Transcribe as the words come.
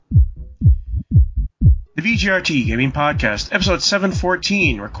The VGRT Gaming Podcast, episode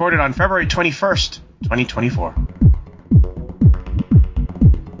 714, recorded on February 21st, 2024.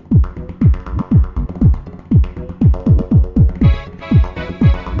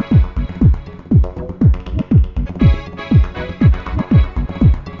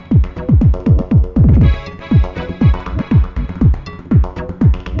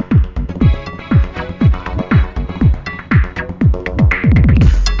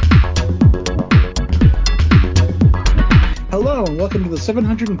 Welcome to the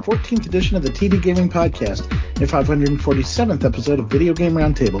 714th edition of the TD Gaming Podcast, the 547th episode of Video Game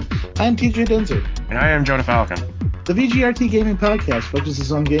Roundtable. I'm TJ Denzer. And I am Jonah Falcon. The VGRT Gaming Podcast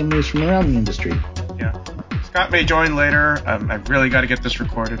focuses on game news from around the industry. Yeah. Scott may join later. I've really got to get this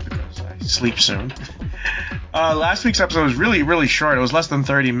recorded because I sleep soon. Last week's episode was really short. It was less than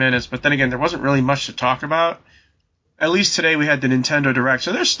 30 minutes, but then again, there wasn't really much to talk about. At least today we had the Nintendo Direct,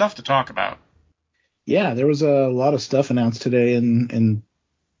 so there's stuff to talk about. Yeah, there was a lot of stuff announced today and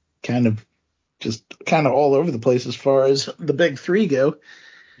kind of all over the place as far as the big three go.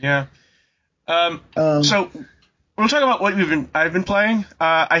 Yeah. So we'll talk about what I've been playing.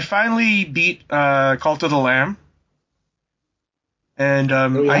 I finally beat Cult of the Lamb. And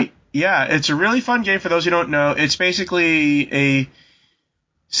it's a really fun game for those who don't know. It's basically a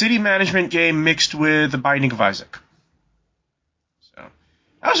city management game mixed with The Binding of Isaac.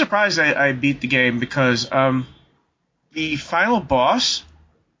 I was surprised I beat the game because the final boss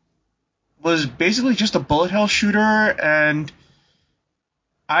was basically just a bullet hell shooter, and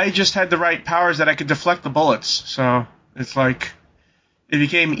I just had the right powers that I could deflect the bullets. So it's like it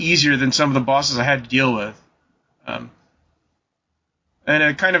became easier than some of the bosses I had to deal with. And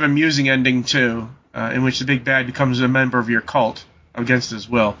a kind of amusing ending, too, in which the big bad becomes a member of your cult against his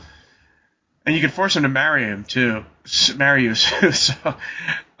will. And you can force him to marry you, too. So, for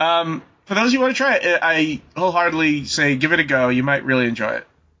those who want to try it, I wholeheartedly say give it a go. You might really enjoy it.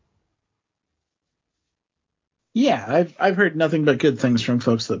 Yeah, I've heard nothing but good things from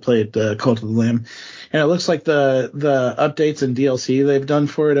folks that played Cult of the Lamb, and it looks like the updates and DLC they've done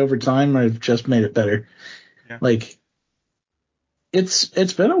for it over time have just made it better. Yeah. Like,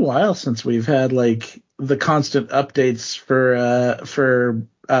 it's been a while since we've had like the constant updates for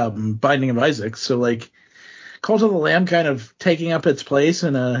Binding of Isaac, so like Cult of the Lamb kind of taking up its place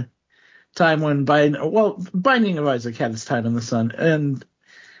in a time when Binding of Isaac had its time in the sun, and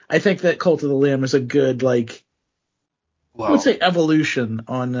I think that Cult of the Lamb is a good I would say evolution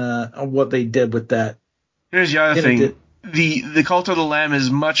on what they did with that. Here's the other thing: the Cult of the Lamb is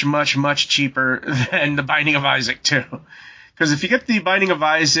much cheaper than the Binding of Isaac too. Because if you get the Binding of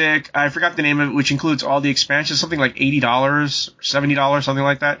Isaac, I forgot the name of it, which includes all the expansions, something like $80 or $70, something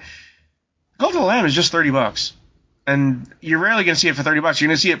like that. Cult of the Lamb is just $30, and you're rarely going to see it for $30. You're going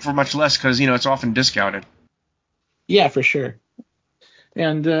to see it for much less because it's often discounted. Yeah, for sure.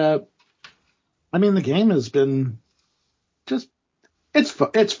 And the game has been just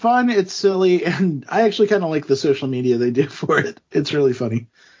it's fun, it's silly, and I actually kind of like the social media they do for it. It's really funny.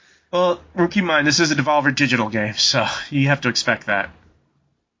 Well, keep in mind, this is a Devolver Digital game, so you have to expect that.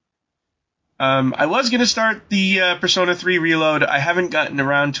 I was going to start the Persona 3 Reload. I haven't gotten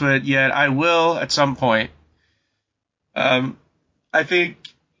around to it yet. I will at some point. I think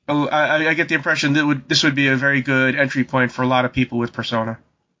I get the impression that this would be a very good entry point for a lot of people with Persona.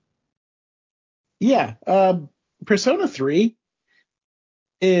 Yeah. Persona 3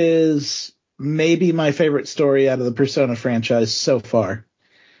 is maybe my favorite story out of the Persona franchise so far.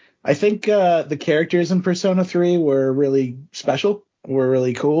 I think the characters in Persona 3 were really special, were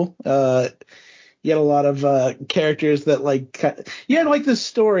really cool. You had a lot of characters that you had this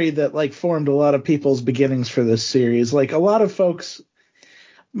story that formed a lot of people's beginnings for this series. Like a lot of folks,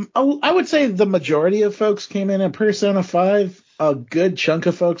 I would say the majority of folks came in at Persona 5. A good chunk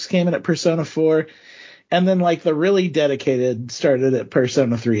of folks came in at Persona 4. And then the really dedicated started at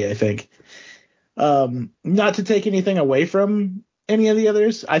Persona 3, I think. Not to take anything away from any of the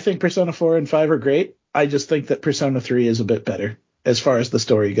others. I think Persona 4 and 5 are great. I just think that Persona 3 is a bit better as far as the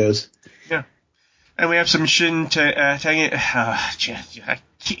story goes. Yeah. And we have some Shin it's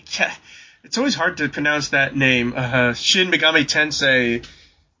always hard to pronounce that name. Shin Megami Tensei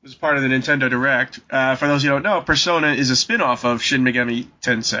was part of the Nintendo Direct. For those who don't know, Persona is a spin-off of Shin Megami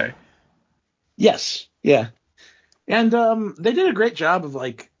Tensei. Yes. Yeah. And they did a great job of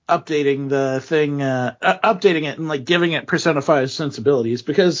updating the thing, updating it and giving it Persona 5 sensibilities,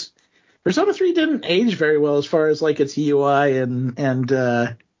 because Persona 3 didn't age very well as far as its UI and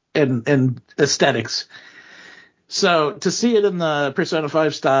aesthetics. So to see it in the Persona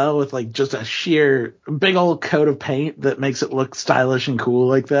 5 style with just a sheer big old coat of paint that makes it look stylish and cool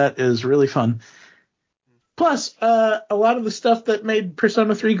like that is really fun. Plus, a lot of the stuff that made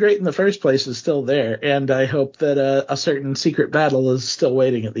Persona 3 great in the first place is still there, and I hope that a certain secret battle is still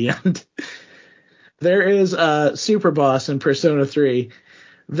waiting at the end. There is a super boss in Persona 3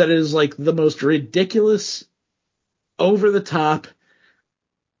 that is like the most ridiculous, over the top,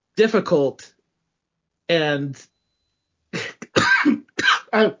 difficult, and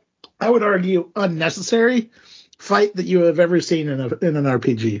I would argue unnecessary fight that you have ever seen in an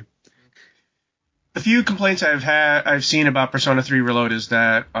RPG. The few complaints I've seen about Persona 3 Reload is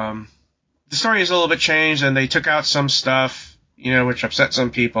that the story is a little bit changed and they took out some stuff, which upset some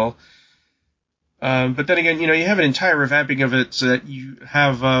people. But then again, you have an entire revamping of it so that you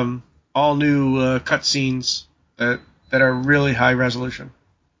have all new cutscenes that are really high resolution.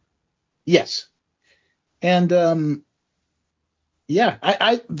 Yes. And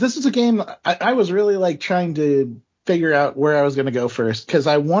yeah, this is a game I was really like trying to figure out where I was going to go first, because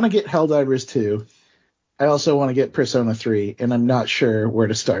I want to get Helldivers 2. I also want to get Persona 3, and I'm not sure where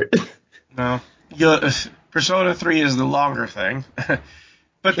to start. No. Persona 3 is the longer thing.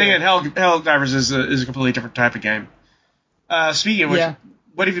 But Sure. then again, Helldivers is a completely different type of game. Speaking of which,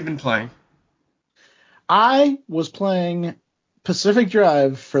 what have you been playing? I was playing Pacific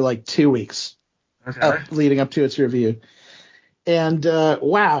Drive for like 2 weeks leading up to its review. And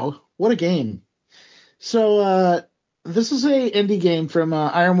wow, what a game. So this is a indie game from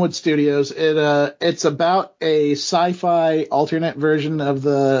Ironwood Studios. It's about a sci-fi alternate version of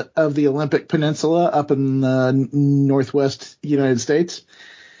the Olympic Peninsula up in the northwest United States.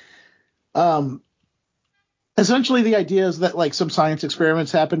 Essentially, the idea is that like some science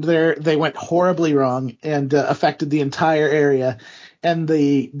experiments happened there. They went horribly wrong and affected the entire area. And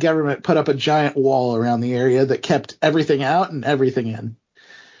the government put up a giant wall around the area that kept everything out and everything in.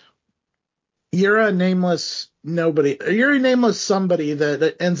 You're a nameless nobody. You're a nameless somebody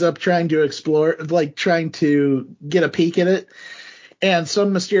that ends up trying to explore, like trying to get a peek at it. And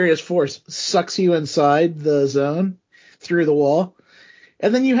some mysterious force sucks you inside the zone through the wall.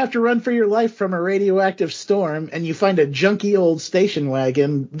 And then you have to run for your life from a radioactive storm, and you find a junky old station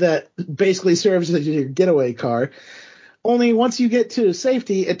wagon that basically serves as your getaway car. Only once you get to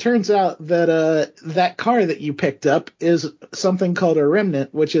safety, it turns out that that car that you picked up is something called a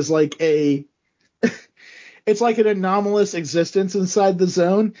remnant, which is like it's like an anomalous existence inside the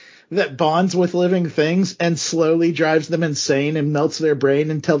zone that bonds with living things and slowly drives them insane and melts their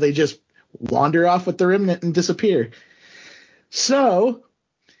brain until they just wander off with the remnant and disappear. So,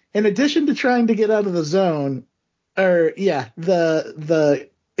 in addition to trying to get out of the zone, the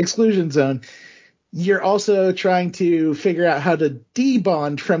exclusion zone, you're also trying to figure out how to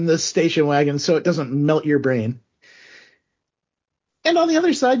debond from this station wagon so it doesn't melt your brain. And on the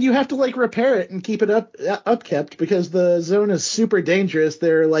other side, you have to like repair it and keep it upkept because the zone is super dangerous.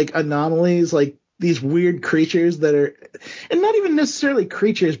 There are like anomalies, like these weird creatures that are, and not even necessarily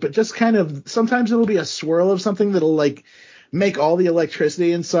creatures, but just kind of, sometimes it'll be a swirl of something that'll like make all the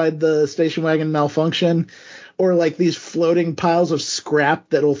electricity inside the station wagon malfunction, or like these floating piles of scrap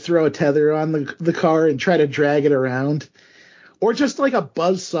that'll throw a tether on the car and try to drag it around, or just like a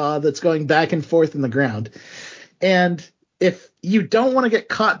buzzsaw that's going back and forth in the ground. And if you don't want to get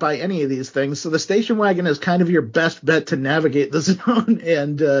caught by any of these things, so the station wagon is kind of your best bet to navigate the zone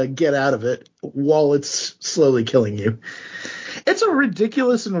and get out of it while it's slowly killing you. It's a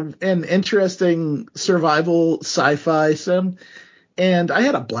ridiculous and interesting survival sci-fi sim, and I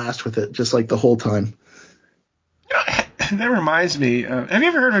had a blast with it just like the whole time. That reminds me, have you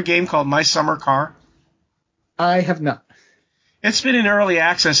ever heard of a game called My Summer Car? I have not. It's been in early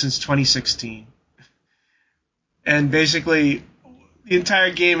access since 2016. And basically, the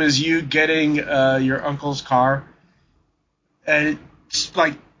entire game is you getting your uncle's car, and it's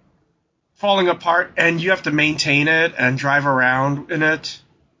like falling apart, and you have to maintain it and drive around in it.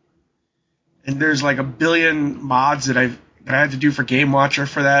 And there's like a billion mods that I had to do for Game Watcher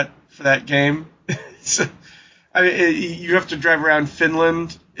for that game. So, I mean, you have to drive around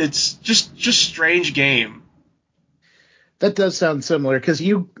Finland. It's just strange game. That does sound similar, because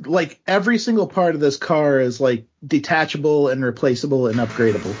you like every single part of this car is like detachable and replaceable and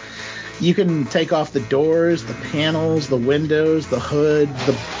upgradable. You can take off the doors, the panels, the windows, the hood,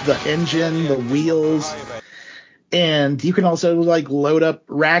 the engine, the wheels, and you can also like load up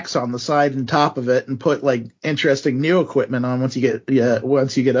racks on the side and top of it and put like interesting new equipment on once you get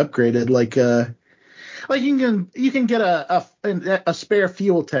upgraded. Like you can get a spare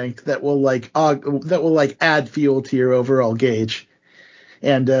fuel tank that will add fuel to your overall gauge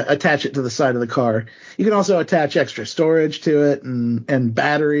and attach it to the side of the car. You can also attach extra storage to it and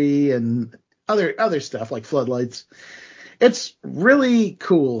battery and other stuff like floodlights. It's really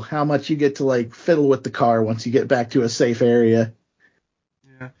cool how much you get to like fiddle with the car once you get back to a safe area.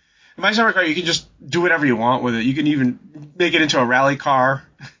 Yeah. In my summer car, you can just do whatever you want with it. You can even make it into a rally car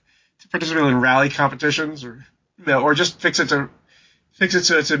to participate in rally competitions, or just fix it so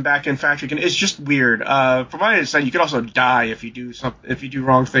it's in back in factory. It's just weird. From my understanding, you can also die if you do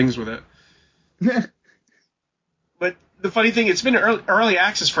wrong things with it. But the funny thing, it's been early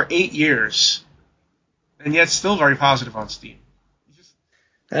access for 8 years, and yet still very positive on Steam.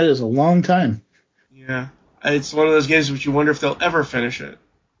 That is a long time. Yeah, it's one of those games which you wonder if they'll ever finish it.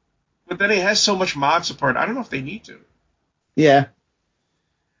 But then it has so much mod support, I don't know if they need to. Yeah.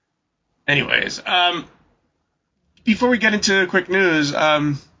 Anyways, before we get into quick news,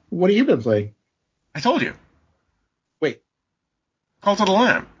 what have you been playing? I told you. Wait. Cult of the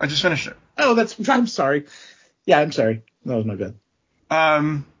Lamb. I just finished it. Oh, I'm sorry. Yeah, I'm sorry. That was no good.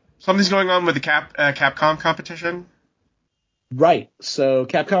 Something's going on with the Capcom competition. Right. So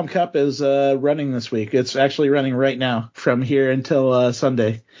Capcom Cup is running this week. It's actually running right now from here until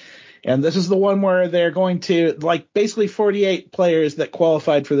Sunday. And this is the one where they're going to, like, basically 48 players that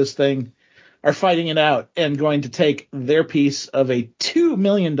qualified for this thing are fighting it out and going to take their piece of a $2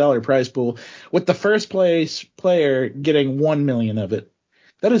 million prize pool, with the first place player getting $1 million of it.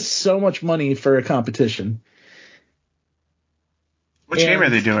 That is so much money for a competition. Which game are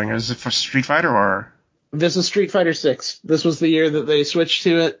they doing? Is it for Street Fighter or? This is Street Fighter 6. This was the year that they switched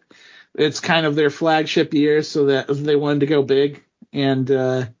to it. It's kind of their flagship year, so that they wanted to go big. And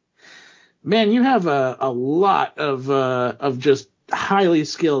man, you have a lot of just highly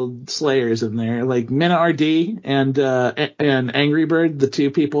skilled slayers in there, like Mina RD and Angry Bird, the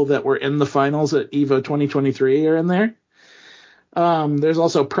two people that were in the finals at EVO 2023 are in there. There's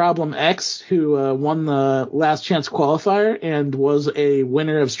also Problem X, who won the last chance qualifier and was a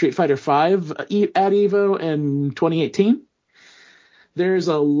winner of Street Fighter V at EVO in 2018. There's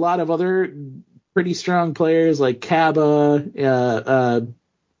a lot of other pretty strong players like Kaba.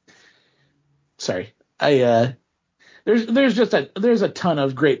 There's a ton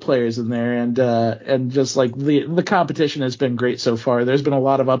of great players in there, and just like the competition has been great so far. There's been a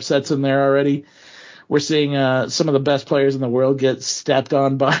lot of upsets in there already. We're seeing some of the best players in the world get stepped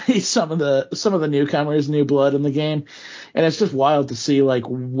on by some of the newcomers, new blood in the game, and it's just wild to see like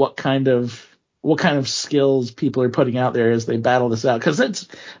what kind of skills people are putting out there as they battle this out, because it's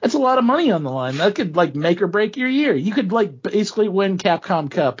a lot of money on the line. That could like make or break your year. You could like basically win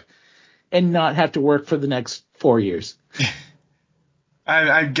Capcom Cup and not have to work for the next 4 years.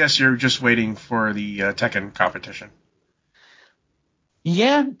 I guess you're just waiting for the Tekken competition.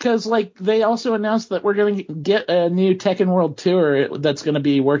 Yeah, because like they also announced that we're going to get a new Tekken World Tour that's going to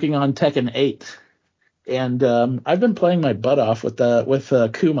be working on Tekken 8, and I've been playing my butt off with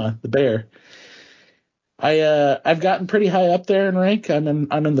Kuma the bear. I've gotten pretty high up there in rank. I'm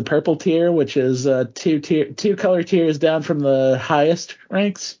in the purple tier, which is two color tiers down from the highest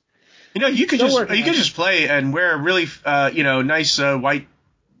ranks. You could just play and wear a really nice white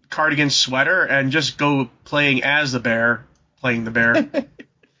cardigan sweater and just go playing as the bear. Playing the bear.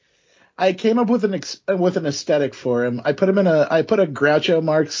 I came up with an aesthetic for him. I put a Groucho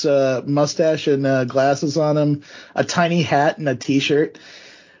Marx mustache and glasses on him, a tiny hat and a t-shirt,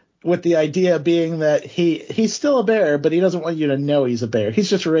 with the idea being that he's still a bear, but he doesn't want you to know he's a bear. He's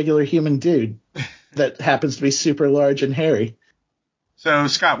just a regular human dude that happens to be super large and hairy. So,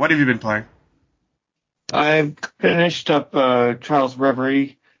 Scott, what have you been playing? I've finished up Trials of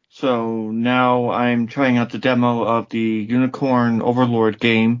Reverie. So now I'm trying out the demo of the Unicorn Overlord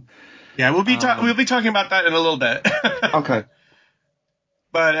game. Yeah, we'll be talking about that in a little bit. Okay.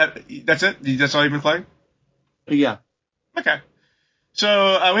 But that's it? That's all you've been playing? Yeah. Okay.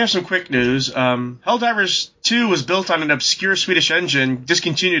 So we have some quick news. Helldivers 2 was built on an obscure Swedish engine,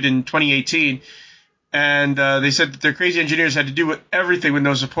 discontinued in 2018. And they said that their crazy engineers had to do everything with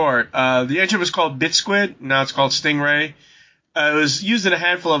no support. The engine was called BitSquid. Now it's called Stingray. It was used in a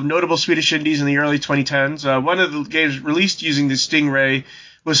handful of notable Swedish indies in the early 2010s. One of the games released using the Stingray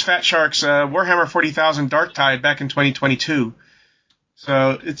was Fat Shark's Warhammer 40,000 Darktide back in 2022.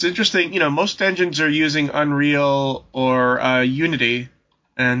 So it's interesting. Most engines are using Unreal or Unity,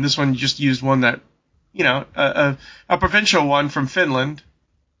 and this one just used one that, a provincial one from Finland.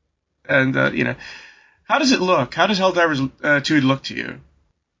 And, how does it look? How does Helldivers 2 look to you?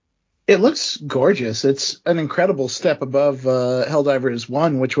 It looks gorgeous. It's an incredible step above Helldivers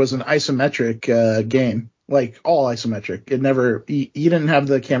 1, which was an isometric game, like all isometric. You didn't have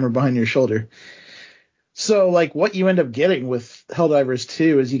the camera behind your shoulder. So like what you end up getting with Helldivers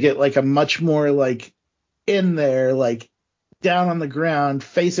 2 is you get like a much more like in there, like down on the ground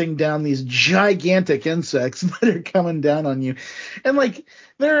facing down these gigantic insects that are coming down on you. And like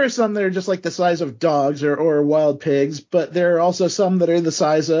there are some that are just like the size of dogs or wild pigs, but there are also some that are the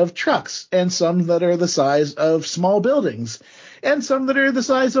size of trucks and some that are the size of small buildings and some that are the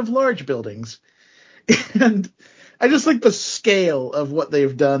size of large buildings. And I just like the scale of what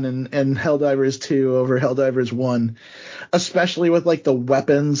they've done in Helldivers 2 over Helldivers 1, especially with like the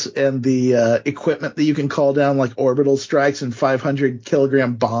weapons and the equipment that you can call down, like orbital strikes and 500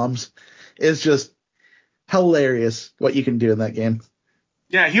 kilogram bombs. It's just hilarious what you can do in that game.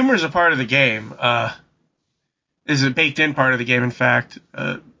 Yeah, humor is a part of the game. Is a baked in part of the game, in fact,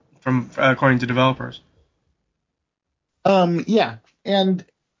 from according to developers. Yeah, and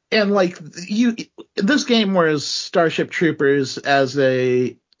like this game was Starship Troopers as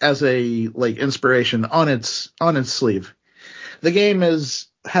a like inspiration on its sleeve. The game has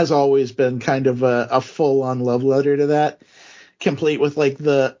always been kind of a full on love letter to that, complete with like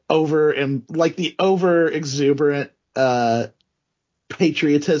the over exuberant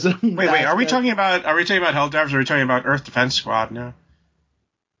patriotism. Wait, are we talking about Helldivers or are we talking about Earth Defense Squad now?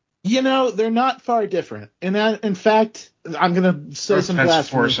 You know, they're not far different. And in fact, I'm going to say some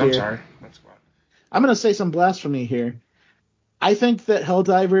blasphemy here. I'm sorry. I'm going to say some blasphemy here. I think that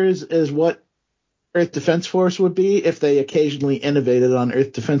Helldivers is what Earth Defense Force would be if they occasionally innovated on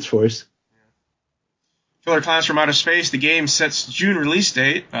Earth Defense Force. Killer Clowns from Outer Space, the game sets June release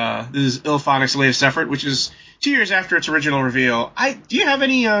date. This is Illphonic's latest effort, which is 2 years after its original reveal. Do you have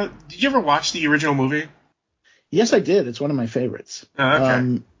any, did you ever watch the original movie? Yes, I did. It's one of my favorites. Oh,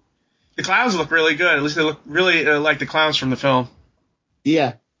 okay. The clowns look really good. At least they look really like the clowns from the film.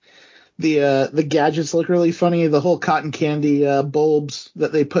 Yeah. The gadgets look really funny. The whole cotton candy bulbs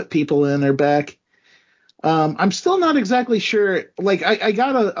that they put people in are back. I'm still not exactly sure. Like, I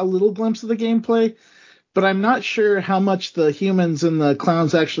got a little glimpse of the gameplay, but I'm not sure how much the humans and the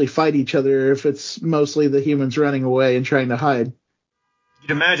clowns actually fight each other, if it's mostly the humans running away and trying to hide.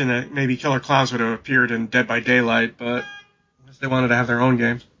 You'd imagine that maybe Killer Clowns would have appeared in Dead by Daylight, but they wanted to have their own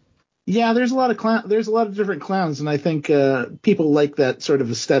game. Yeah, there's a lot of different clowns, and I think people like that sort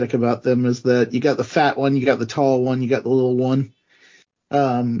of aesthetic about them, is that you got the fat one, you got the tall one, you got the little one.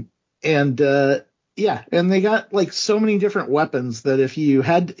 Yeah, and they got like so many different weapons that if you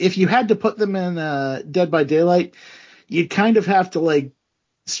had to put them in Dead by Daylight, you'd kind of have to like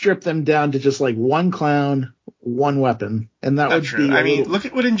strip them down to just like one clown, one weapon, and that would be. I mean, look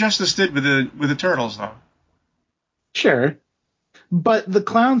at what Injustice did with the Turtles, though. Sure. But the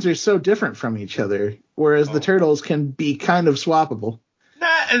clowns are so different from each other, whereas the turtles can be kind of swappable.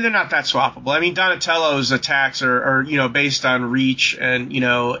 And they're not that swappable. I mean, Donatello's attacks are based on reach and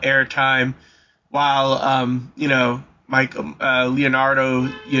airtime, while Leonardo,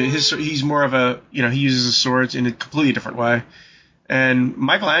 he's more of a he uses his swords in a completely different way, and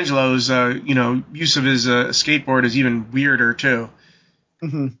Michelangelo's use of his skateboard is even weirder too.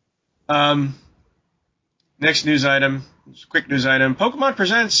 Mm-hmm. Next news item. Quick news item. Pokemon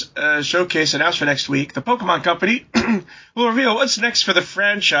Presents showcase announced for next week. The Pokemon Company will reveal what's next for the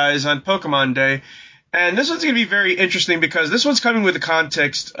franchise on Pokemon Day. And this one's going to be very interesting because this one's coming with the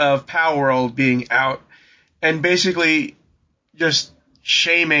context of Palworld being out and basically just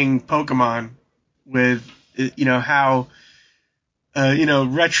shaming Pokemon with, how,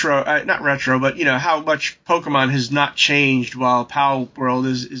 not retro, but, how much Pokemon has not changed while Palworld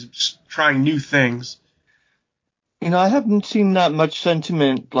is trying new things. I haven't seen that much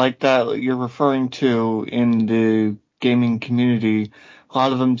sentiment like that you're referring to in the gaming community. A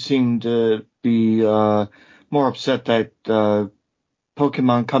lot of them seem to be more upset that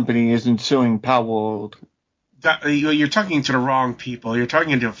Pokemon Company isn't suing Palworld. You're talking to the wrong people. You're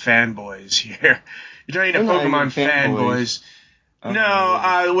talking to fanboys here. You're talking to Pokemon fanboys.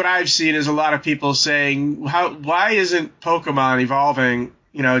 No, what I've seen is a lot of people saying, why isn't Pokemon evolving,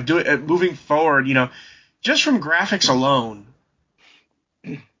 moving forward, just from graphics alone.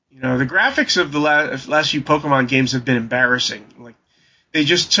 The graphics of the last few Pokemon games have been embarrassing. Like, they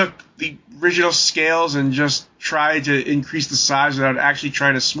just took the original scales and just tried to increase the size without actually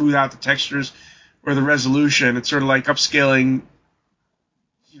trying to smooth out the textures or the resolution. It's sort of like upscaling,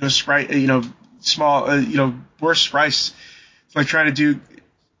 sprite, small, worse sprites. It's like trying to do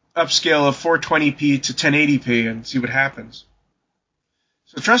upscale of 420p to 1080p and see what happens.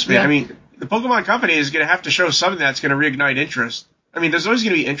 So trust me, I mean, the Pokemon Company is going to have to show something that's going to reignite interest. I mean, there's always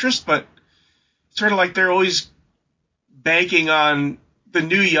going to be interest, but it's sort of like they're always banking on the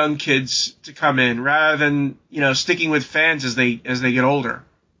new young kids to come in rather than, sticking with fans as they get older.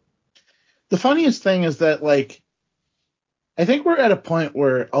 The funniest thing is that, like, I think we're at a point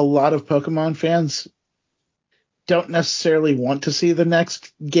where a lot of Pokemon fans don't necessarily want to see the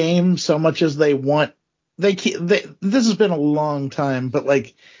next game so much as they want. This has been a long time, but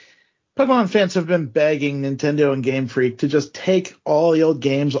like Pokemon fans have been begging Nintendo and Game Freak to just take all the old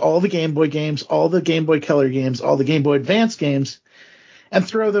games, all the Game Boy games, all the Game Boy Color games, all the Game Boy Advance games, and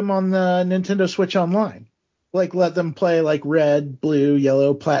throw them on the Nintendo Switch Online. Like, let them play like Red, Blue,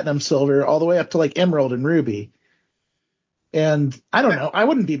 Yellow, Platinum, Silver, all the way up to like Emerald and Ruby. And I don't know. I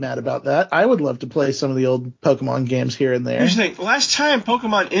wouldn't be mad about that. I would love to play some of the old Pokemon games here and there. Here's the thing. Last time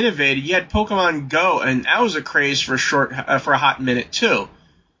Pokemon innovated, you had Pokemon Go, and that was a craze for a hot minute too.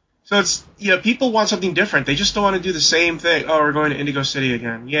 So it's, people want something different. They just don't want to do the same thing. Oh, we're going to Indigo City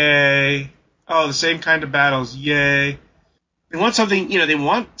again. Yay. Oh, the same kind of battles. Yay. They want something, they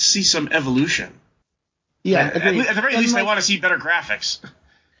want to see some evolution. Yeah. At the very least, they want to see better graphics.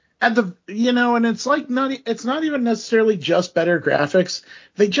 And it's like it's not even necessarily just better graphics.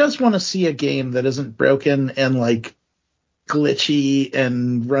 They just want to see a game that isn't broken and like glitchy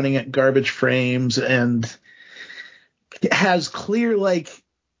and running at garbage frames and has clear like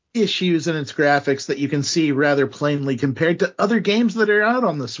issues in its graphics that you can see rather plainly compared to other games that are out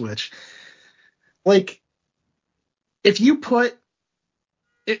on the Switch. Like if you put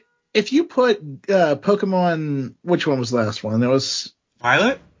Pokemon, which one was the last one? It was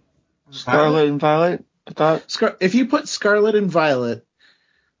Violet? Scarlet and Violet, I thought. If you put Scarlet and Violet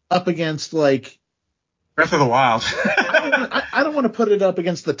up against like Breath of the Wild. I don't want to put it up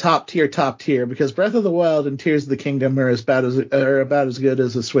against the top tier because Breath of the Wild and Tears of the Kingdom are about as good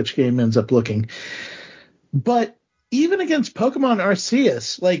as a Switch game ends up looking. But even against Pokemon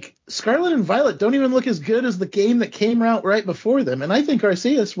Arceus, like Scarlet and Violet don't even look as good as the game that came out right before them. And I think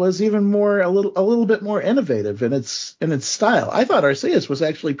Arceus was even a little bit more innovative in its style. I thought Arceus was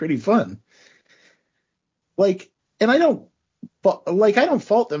actually pretty fun. Like, and I don't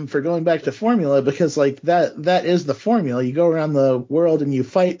fault them for going back to formula because like that is the formula. You go around the world and you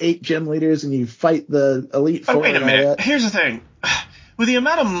fight 8 gym leaders and you fight the Elite Four. Wait a minute. Here's the thing. With the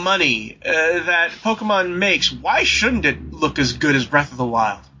amount of money that Pokemon makes, why shouldn't it look as good as Breath of the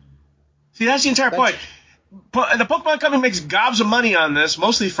Wild? See, that's the entire point. The Pokemon Company makes gobs of money on this,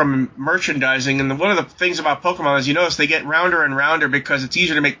 mostly from merchandising. And one of the things about Pokemon is, you notice they get rounder and rounder because it's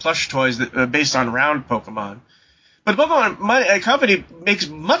easier to make plush toys based on round Pokemon. But the Pokemon Company makes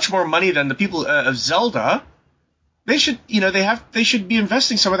much more money than the people of Zelda. They should, they should be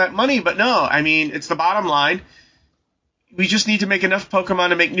investing some of that money. But no, I mean, it's the bottom line. We just need to make enough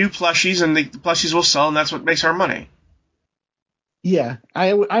Pokemon to make new plushies, and the plushies will sell, and that's what makes our money. Yeah,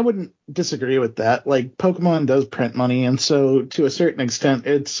 I wouldn't disagree with that. Like, Pokemon does print money, and so to a certain extent,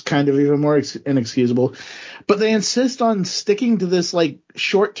 it's kind of even more inexcusable. But they insist on sticking to this, like,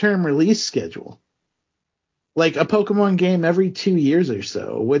 short-term release schedule. Like, a Pokemon game every 2 years or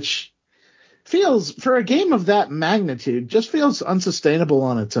so, which feels, for a game of that magnitude, just feels unsustainable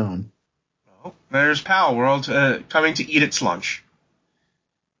on its own. There's Pal World coming to eat its lunch.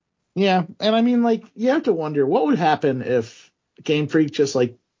 Yeah, and I mean, like, you have to wonder what would happen if Game Freak just,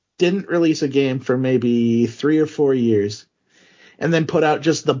 like, didn't release a game for maybe 3 or 4 years and then put out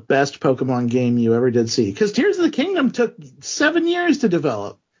just the best Pokemon game you ever did see. Because Tears of the Kingdom took 7 years to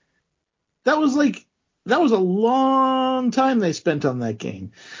develop. That was a long time they spent on that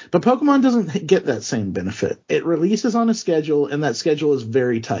game. But Pokemon doesn't get that same benefit. It releases on a schedule, and that schedule is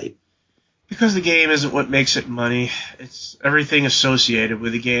very tight. Because the game isn't what makes it money. It's everything associated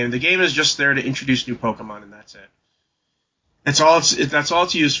with the game. The game is just there to introduce new Pokemon, and that's it. That's all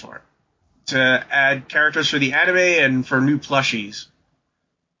it's used for. To add characters for the anime and for new plushies.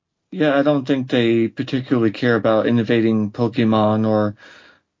 Yeah, I don't think they particularly care about innovating Pokemon or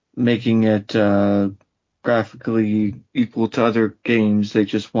making it graphically equal to other games. They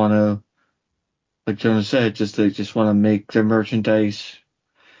just want to, like Jonah said, they just want to make their merchandise,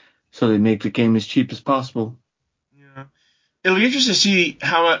 so they make the game as cheap as possible. Yeah, it'll be interesting to see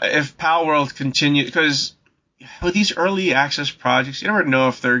if Pal World continues, because with these early access projects, you never know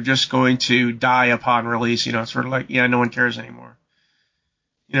if they're just going to die upon release. It's sort of like, no one cares anymore.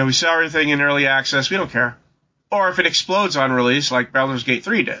 We saw everything in early access, we don't care. Or if it explodes on release, like Baldur's Gate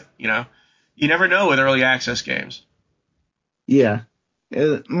 3 did. You never know with early access games. Yeah,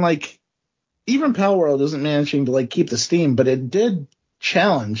 like even Pal World isn't managing to like keep the steam, but it did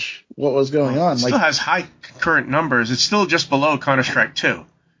challenge what was going on. It still has high concurrent numbers. It's still just below Counter-Strike 2.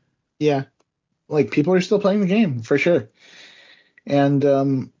 Yeah. Like, people are still playing the game, for sure. And by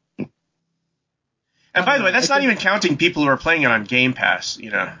the way, that's not even counting people who are playing it on Game Pass,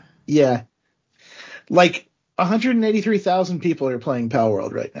 Yeah. Like, 183,000 people are playing Pal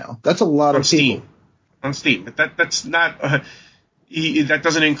World right now. That's a lot of people. On Steam. But that's not... that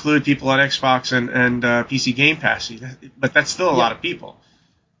doesn't include people on Xbox and PC Game Pass, but that's still a lot of people.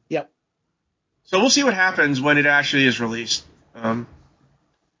 Yep. So we'll see what happens when it actually is released. And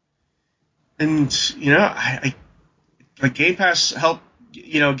like Game Pass helped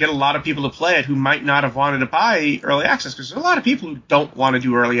get a lot of people to play it who might not have wanted to buy early access, because there's a lot of people who don't want to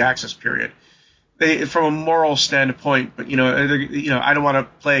do early access. Period. From a moral standpoint, but I don't want to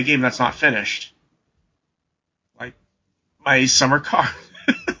play a game that's not finished. Like my summer car,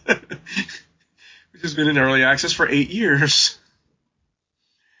 which has been in early access for 8 years.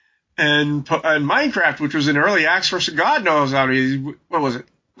 And Minecraft, which was in early access for God knows how many. What was it?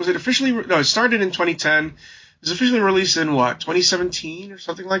 Was it officially? No, it started in 2010. It was officially released in 2017 or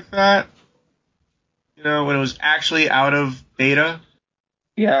something like that. When it was actually out of beta.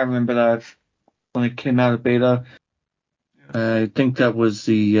 Yeah, I remember that when it came out of beta. I think that was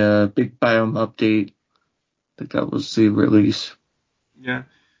the big biome update. I think that was the release. Yeah.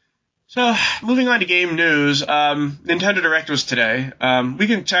 So, moving on to game news, Nintendo Direct was today. We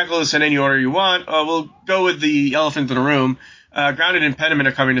can tackle this in any order you want. We'll go with the elephant in the room. Grounded and Pentiment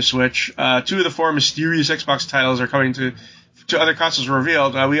are coming to Switch. 2 of the 4 mysterious Xbox titles are coming to other consoles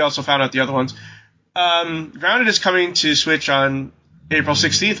revealed. We also found out the other ones. Grounded is coming to Switch on April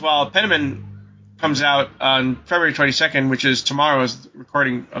 16th, while Pentiment comes out on February 22nd, which is tomorrow as the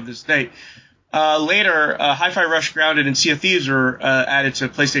recording of this date. Later, Hi-Fi Rush, Grounded, and Sea of Thieves were added to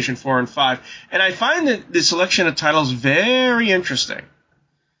PlayStation 4 and 5. And I find that the selection of titles very interesting.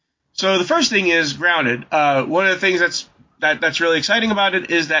 So the first thing is Grounded. One of the things that's really exciting about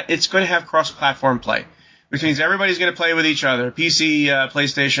it is that it's going to have cross-platform play, which means everybody's going to play with each other, PC,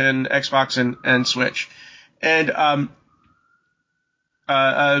 PlayStation, Xbox, and Switch. And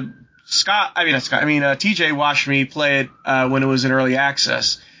TJ watched me play it when it was in early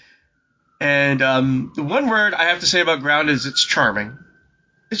access. And the one word I have to say about Grounded is it's charming.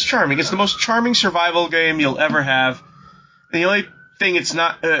 It's charming. It's the most charming survival game you'll ever have. And the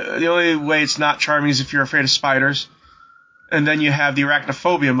only way it's not charming is if you're afraid of spiders. And then you have the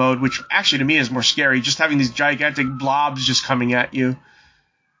arachnophobia mode, which actually to me is more scary, just having these gigantic blobs just coming at you.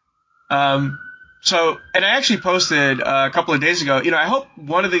 And I actually posted a couple of days ago, I hope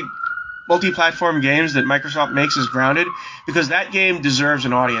one of the multi-platform games that Microsoft makes is Grounded, because that game deserves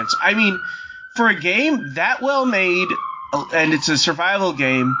an audience. I mean, for a game that well made, and it's a survival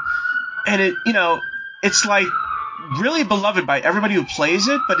game, and it's like really beloved by everybody who plays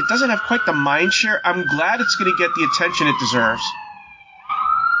it, but it doesn't have quite the mind share. I'm glad it's going to get the attention it deserves.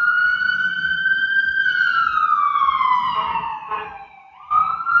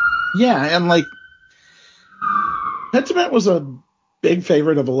 Yeah, and Pentiment was a big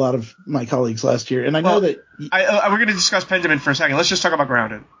favorite of a lot of my colleagues last year, and I know that we're going to discuss Pentiment for a second. Let's just talk about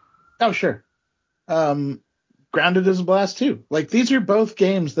Grounded. Oh, sure. Grounded is a blast too. These are both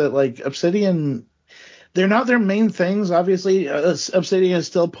games that Obsidian. They're not their main things. Obviously, Obsidian is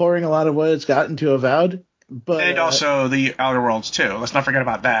still pouring a lot of what it's got into Avowed, and also the Outer Worlds too. Let's not forget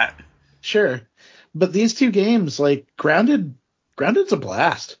about that. Sure, but these two games, Grounded's a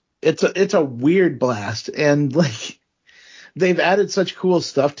blast. It's a weird blast, and they've added such cool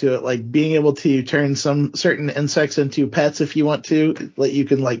stuff to it, like being able to turn some certain insects into pets if you want to, that you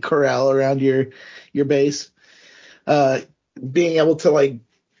can corral around your base. Being able to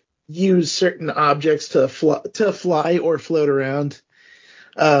use certain objects to fly or float around.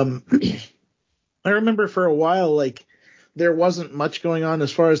 I remember for a while, there wasn't much going on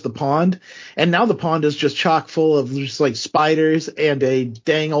as far as the pond, and now the pond is just chock full of just spiders and a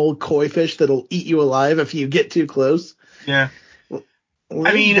dang old koi fish that'll eat you alive if you get too close. Yeah.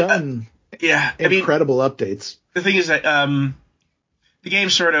 Incredible updates. The thing is that the game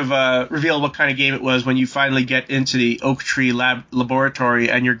sort of revealed what kind of game it was when you finally get into the Oak Tree laboratory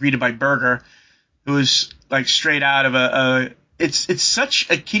and you're greeted by Burger, who's straight out of it's such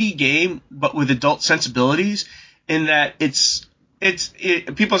a kiddie game, but with adult sensibilities, in that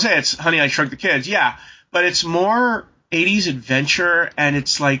people say it's Honey, I Shrunk the Kids. Yeah, but it's more 80s adventure, and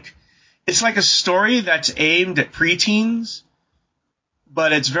it's like a story that's aimed at preteens,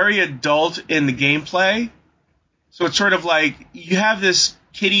 but it's very adult in the gameplay. So it's sort of you have this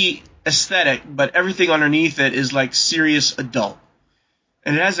kiddie aesthetic, but everything underneath it is serious adult.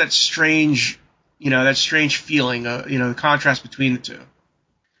 And it has that strange feeling, the contrast between the two.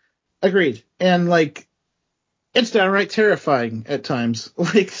 Agreed. And it's downright terrifying at times.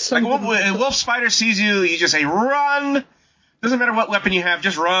 When a wolf spider sees you, you just say, run! Doesn't matter what weapon you have,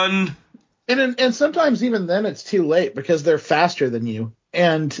 just run. And sometimes even then it's too late because they're faster than you.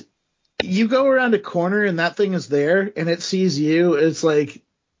 And you go around a corner and that thing is there and it sees you. It's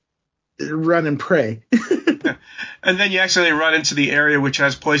run and pray. And then you accidentally run into the area which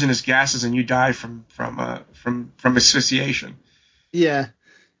has poisonous gases, and you die from asphyxiation. Yeah.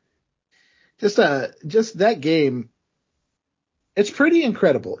 Just that game. It's pretty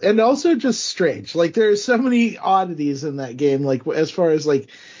incredible, and also just strange. Like, there's so many oddities in that game. Like, as far as like,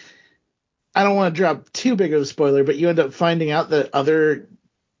 I don't want to drop too big of a spoiler, but you end up finding out that other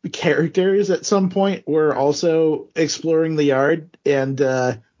characters at some point were also exploring the yard, and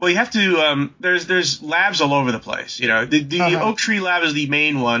well, you have to. There's labs all over the place. You know, the Oak Tree Lab is the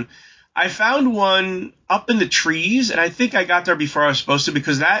main one. I found one up in the trees, and I think I got there before I was supposed to,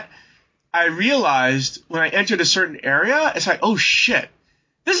 because I realized when I entered a certain area, it's like, oh shit,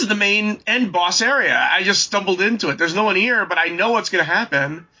 this is the main end boss area. I just stumbled into it. There's no one here, but I know what's going to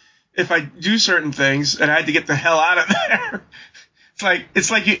happen if I do certain things, and I had to get the hell out of there.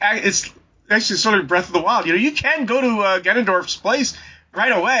 It's actually sort of Breath of the Wild. You know, you can go to Ganondorf's place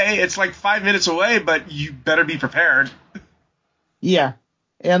right away. It's like 5 minutes away, but you better be prepared. Yeah,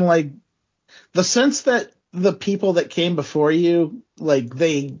 and like the sense that the people that came before you, like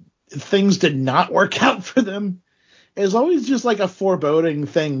things did not work out for them, is always just like a foreboding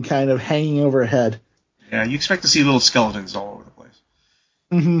thing kind of hanging overhead. Yeah, you expect to see little skeletons all over the place.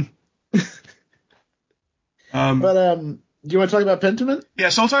 Mm-hmm. But do you want to talk about Pentiment? Yeah,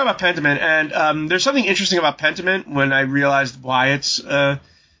 so I'll talk about Pentiment, and there's something interesting about Pentiment when I realized why it's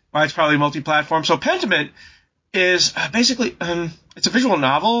probably multi-platform. So Pentiment is basically it's a visual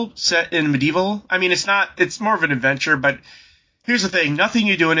novel set in medieval. I mean, it's more of an adventure, but here's the thing: nothing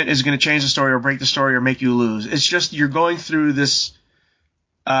you do in it is going to change the story or break the story or make you lose. It's just you're going through this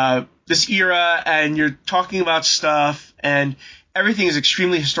era, and you're talking about stuff, and everything is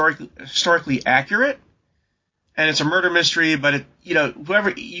extremely historically accurate. And it's a murder mystery, but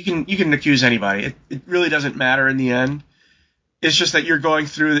whoever you can accuse anybody. It really doesn't matter in the end. It's just that you're going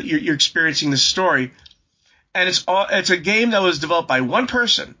through that you're experiencing this story, and it's a game that was developed by one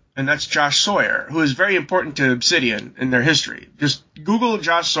person, and that's Josh Sawyer, who is very important to Obsidian in their history. Just Google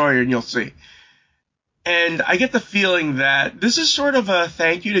Josh Sawyer and you'll see. And I get the feeling that this is sort of a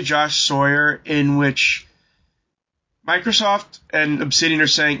thank you to Josh Sawyer, in which Microsoft and Obsidian are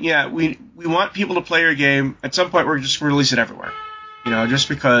saying, yeah, we want people to play your game. At some point, we're just going to release it everywhere, just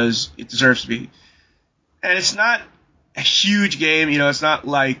because it deserves to be. And it's not a huge game, it's not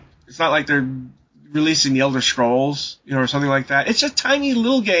like they're releasing the Elder Scrolls, or something like that. It's a tiny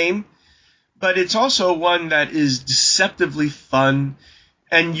little game, but it's also one that is deceptively fun,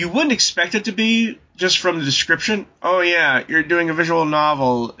 and you wouldn't expect it to be just from the description. Oh yeah, you're doing a visual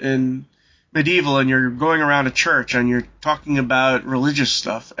novel in medieval, and you're going around a church, and you're talking about religious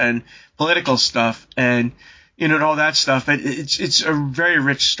stuff and political stuff, and all that stuff. It's a very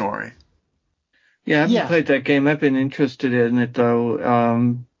rich story. Yeah, I haven't played that game. I've been interested in it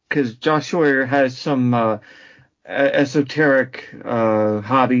though, because Josh Sawyer has some esoteric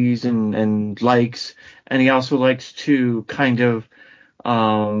hobbies and likes, and he also likes to kind of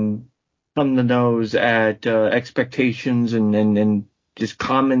thumb the nose at expectations and just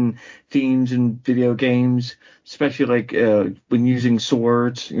common themes in video games, especially like when using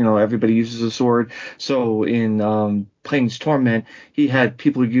swords. Everybody uses a sword. So in Planes Torment, he had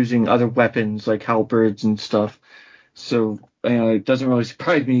people using other weapons like halberds and stuff. So it doesn't really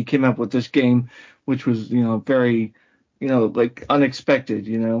surprise me he came up with this game, which was very like unexpected.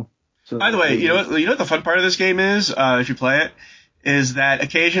 So, by the way, you know what the fun part of this game is, if you play it, is that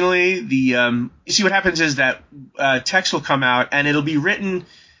occasionally you see what happens is that text will come out, and it'll be written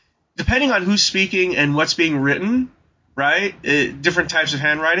depending on who's speaking and what's being written, right? Different types of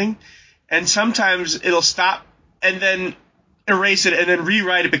handwriting, and sometimes it'll stop and then erase it and then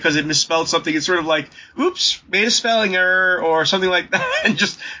rewrite it because it misspelled something. It's sort of like, oops, made a spelling error or something like that, and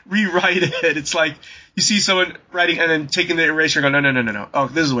just rewrite it. It's like you see someone writing and then taking the eraser and going, no. Oh,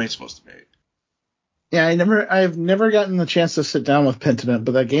 this is the way it's supposed to be. Yeah, I've never gotten the chance to sit down with Pentiment,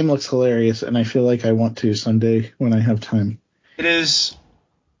 but that game looks hilarious, and I feel like I want to someday when I have time. It's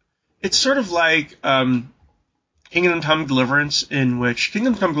sort of like Kingdom Come Deliverance, in which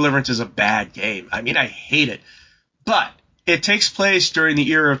Kingdom Come Deliverance is a bad game. I mean, I hate it, but it takes place during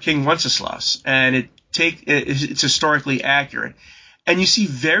the era of King Wenceslas, and it's historically accurate. And you see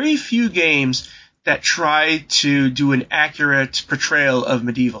very few games that try to do an accurate portrayal of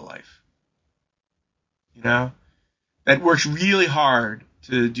medieval life. That works really hard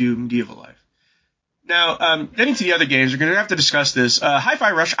to do medieval life. Now, getting to the other games, we're going to have to discuss this.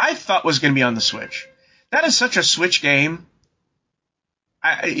 Hi-Fi Rush, I thought was going to be on the Switch. That is such a Switch game.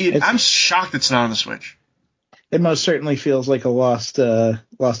 I'm shocked it's not on the Switch. It most certainly feels like a lost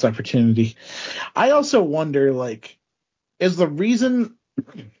opportunity. I also wonder, like, is the reason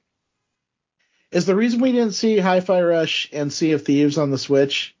Is the reason we didn't see Hi-Fi Rush and Sea of Thieves on the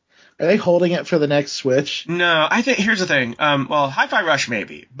Switch? Are they holding it for the next Switch? No, I think here's the thing. Well, Hi-Fi Rush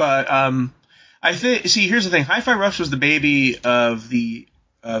maybe, but here's the thing. Hi-Fi Rush was the baby of the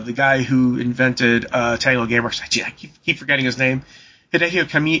guy who invented Tango Gameworks. I keep forgetting his name,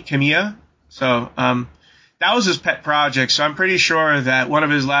 Hideki Kamiya. So that was his pet project. So I'm pretty sure that one of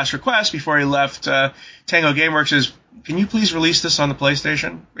his last requests before he left Tango Gameworks is, can you please release this on the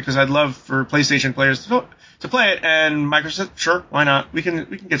PlayStation? Because I'd love for PlayStation players to play it. And Microsoft said, sure, why not? We can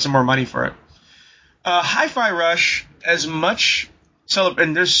get some more money for it. Hi-Fi Rush, as much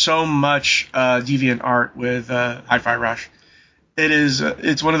and there's so much deviant art with Hi-Fi Rush.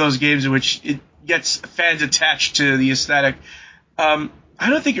 It's one of those games in which it gets fans attached to the aesthetic. I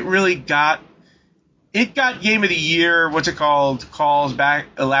don't think it really got Game of the Year, calls back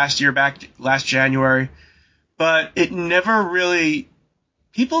last January, but people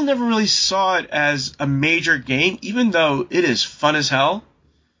never really saw it as a major game, even though it is fun as hell.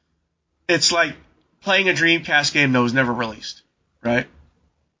 It's like playing a Dreamcast game that was never released, right?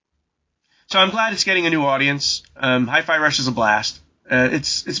 So I'm glad it's getting a new audience. Hi-Fi Rush is a blast.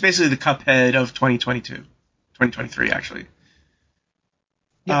 It's basically the Cuphead of 2023 actually.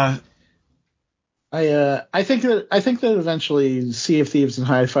 Yeah. I think that eventually Sea of Thieves and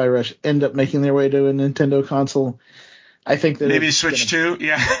Hi-Fi Rush end up making their way to a Nintendo console. I think that maybe Switch 2,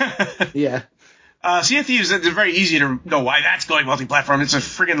 yeah. Yeah. Sea of Thieves, it's very easy to know why that's going multi-platform. It's a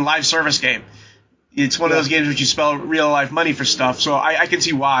friggin' live service game. It's one of those games which you spell real life money for stuff, so I can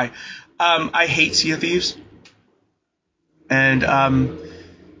see why. I hate Sea of Thieves. And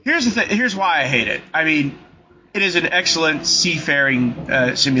here's the thing. Here's why I hate it. I mean, it is an excellent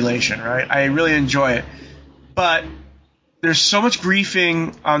seafaring simulation, right? I really enjoy it. But there's so much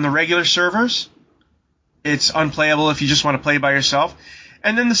griefing on the regular servers. It's unplayable if you just want to play by yourself.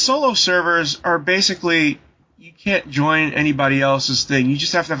 And then the solo servers are basically, you can't join anybody else's thing. You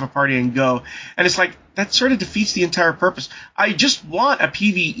just have to have a party and go. And it's like, that sort of defeats the entire purpose. I just want a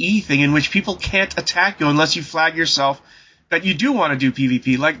PvE thing in which people can't attack you unless you flag yourself that you do want to do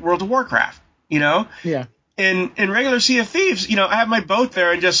PvP, like World of Warcraft, you know? Yeah. In regular Sea of Thieves, you know, I have my boat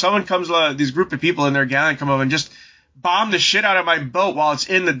there and just someone comes, this group of people in their galleon come over and just bomb the shit out of my boat while it's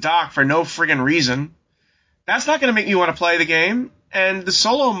in the dock for no friggin' reason. That's not going to make me want to play the game. And the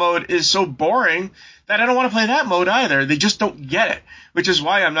solo mode is so boring that I don't want to play that mode either. They just don't get it, which is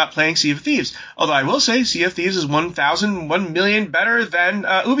why I'm not playing Sea of Thieves. Although I will say Sea of Thieves is 1 million better than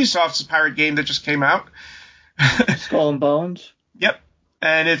Ubisoft's pirate game that just came out. Skull and Bones? Yep.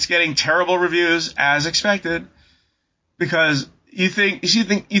 And it's getting terrible reviews as expected because you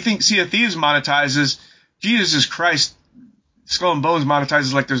think Sea of Thieves monetizes. Jesus Christ, Skull and Bones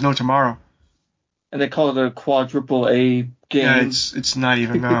monetizes like there's no tomorrow. And they call it a quadruple A game. Yeah, it's not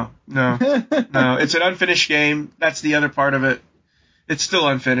even, no. It's an unfinished game. That's the other part of it. It's still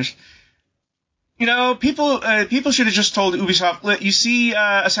unfinished. You know, people should have just told Ubisoft, you see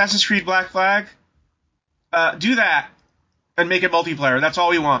Assassin's Creed Black Flag? Do that and make it multiplayer. That's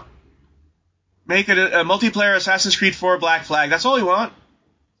all we want. Make it a multiplayer Assassin's Creed 4 Black Flag. That's all we want.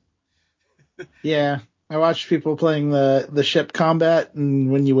 Yeah. I watched people playing the ship combat,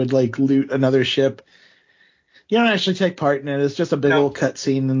 and when you would like loot another ship, you don't actually take part in it. It's just a big old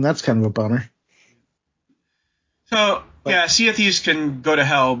cutscene, and that's kind of a bummer. So yeah, Sea of Thieves can go to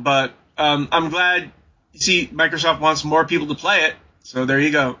hell, but I'm glad. You see, Microsoft wants more people to play it, so there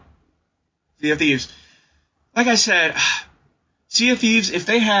you go. Sea of Thieves. Like I said, Sea of Thieves, if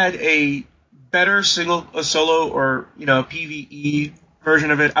they had a better solo or PvE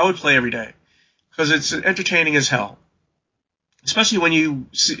version of it, I would play every day. Because it's entertaining as hell. Especially when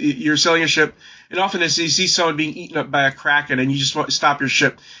you're sailing your ship, and often you see someone being eaten up by a kraken, and you just want to stop your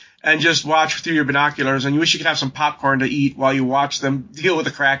ship and just watch through your binoculars, and you wish you could have some popcorn to eat while you watch them deal with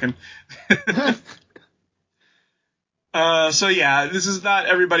the kraken. So yeah, this is not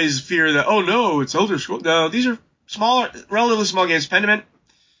everybody's fear that, oh no, it's Elder Scrolls. No, these are relatively small games. Pentiment,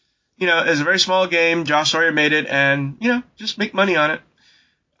 is a very small game. Josh Sawyer made it, and, just make money on it.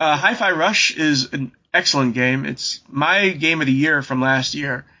 Hi-Fi Rush is an excellent game. It's my game of the year from last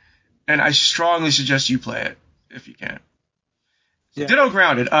year, and I strongly suggest you play it if you can. Yeah. Ditto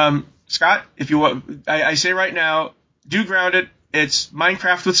Grounded. Scott, if you want, I say right now, do Grounded. It's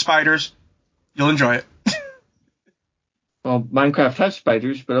Minecraft with spiders. You'll enjoy it. Well, Minecraft has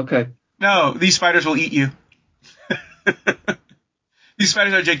spiders, but okay. No, these spiders will eat you. These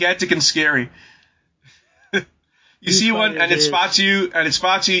spiders are gigantic and scary. You see one and it spots you,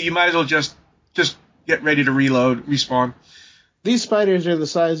 you might as well just get ready to respawn. These spiders are the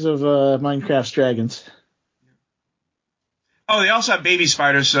size of Minecraft's dragons. Oh, they also have baby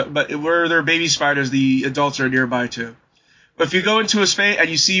spiders, but where there are baby spiders, the adults are nearby too. But if you go into a space and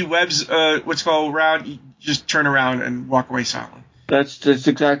you see webs, what's called around, you just turn around and walk away silently. That's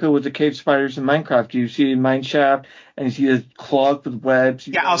exactly what the cave spiders in Minecraft. You see mine shaft, and you see it clogged with webs.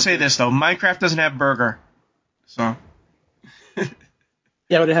 Yeah, I'll say this though: Minecraft doesn't have burger, so.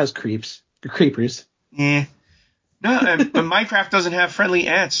 Yeah, but it has creepers. Yeah. No, and Minecraft doesn't have friendly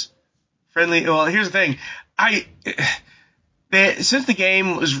ants. Well, here's the thing. Since the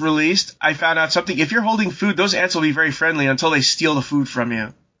game was released, I found out something. If you're holding food, those ants will be very friendly until they steal the food from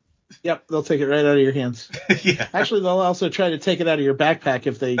you. Yep, they'll take it right out of your hands. Yeah. Actually, they'll also try to take it out of your backpack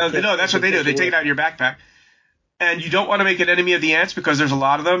if they. No, that's what they do. They take it out of your backpack. And you don't want to make an enemy of the ants because there's a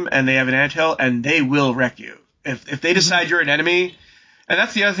lot of them, and they have an anthill, and they will wreck you. If they decide you're an enemy, and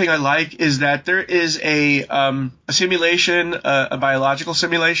that's the other thing I like, is that there is a simulation, a biological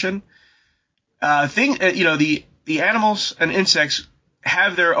simulation. The animals and insects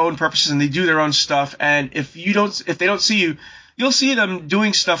have their own purposes and they do their own stuff. And if they don't see you, you'll see them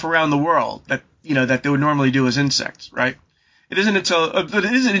doing stuff around the world that they would normally do as insects, right? It isn't until, but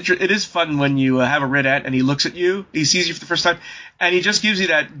it is fun when you have a red ant and he looks at you, he sees you for the first time, and he just gives you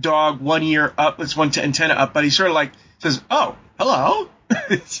that dog one ear up, it's one antenna up, but he sort of like says, "Oh, hello."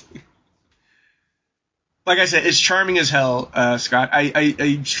 Like I said, it's charming as hell, Scott.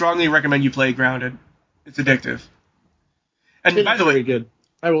 I strongly recommend you play Grounded. It's addictive. And by the way, very good.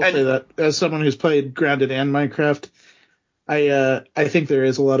 I will say that as someone who's played Grounded and Minecraft, I think there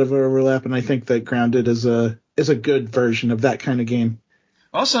is a lot of overlap, and I think that Grounded is a good version of that kind of game.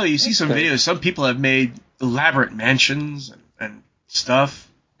 Also, you see some videos. Some people have made elaborate mansions and stuff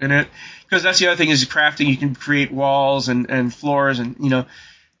in it, because that's the other thing is crafting. You can create walls and floors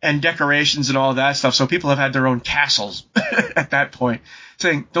and decorations and all that stuff. So people have had their own castles at that point,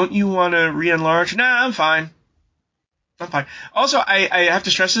 saying, "Don't you want to re-enlarge?" Nah, I'm fine. Also, I have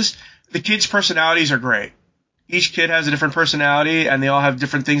to stress this: the kids' personalities are great. Each kid has a different personality, and they all have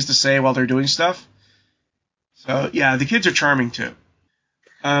different things to say while they're doing stuff. So yeah, the kids are charming too.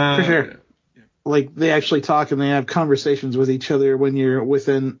 For sure. Like, they actually talk and they have conversations with each other when you're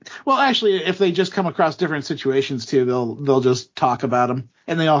within. Well, actually, if they just come across different situations too, they'll just talk about them,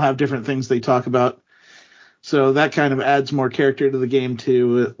 and they all have different things they talk about. So that kind of adds more character to the game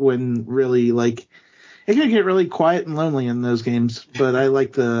too. When really, like, it can get really quiet and lonely in those games, but I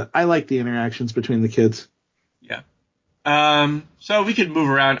like the interactions between the kids. Yeah. So we can move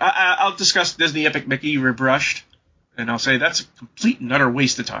around. I'll discuss Disney Epic Mickey Rebrushed, and I'll say that's a complete and utter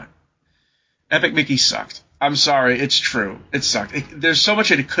waste of time. Epic Mickey sucked. I'm sorry, it's true. It sucked. There's so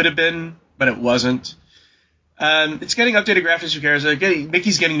much it could have been, but it wasn't. It's getting updated graphics. Who cares?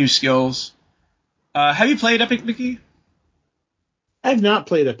 Mickey's getting new skills. Have you played Epic Mickey? I've not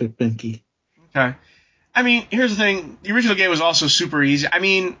played Epic Mickey. Okay. I mean, here's the thing. The original game was also super easy. I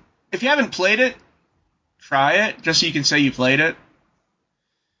mean, if you haven't played it, try it, just so you can say you played it.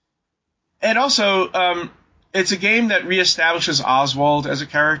 And also, it's a game that reestablishes Oswald as a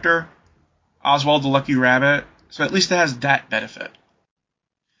character. Oswald the Lucky Rabbit. So at least it has that benefit.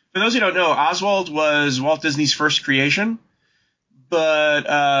 For those who don't know, Oswald was Walt Disney's first creation, but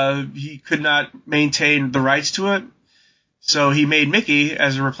he could not maintain the rights to it. So he made Mickey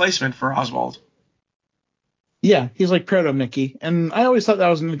as a replacement for Oswald. Yeah, he's like Proto Mickey. And I always thought that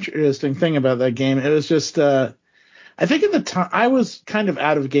was an interesting thing about that game. It was just, I think at the time, I was kind of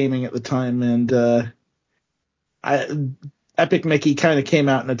out of gaming at the time, and Epic Mickey kind of came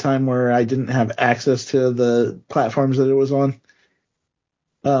out in a time where I didn't have access to the platforms that it was on.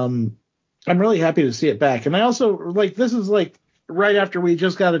 I'm really happy to see it back. And I also, like, this is like right after we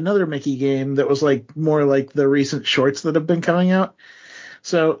just got another Mickey game that was like more like the recent shorts that have been coming out.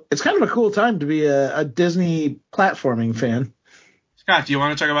 So it's kind of a cool time to be a Disney platforming fan. Scott, do you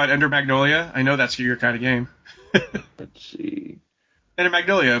want to talk about Ender Magnolia? I know that's your kind of game. Let's see. Ender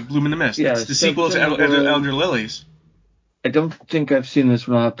Magnolia, Bloom in the Mist. Yeah, it's the sequel to Ender Lilies. I don't think I've seen this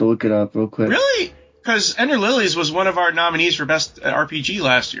one. I'll have to look it up real quick. Really? Because Ender Lilies was one of our nominees for Best RPG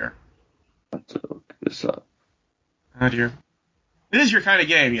last year. I'll have to look this up. Oh, dear. It is your kind of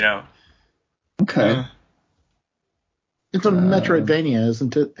game, you know. Okay. It's a Metroidvania,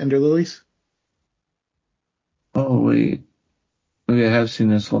 isn't it, Ender Lilies? Oh, wait. Maybe I have seen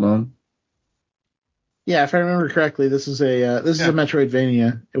this. Hold on. Yeah, if I remember correctly, this is a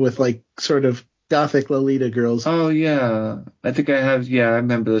Metroidvania with like sort of gothic Lolita girls. Oh, yeah. I think I have. Yeah, I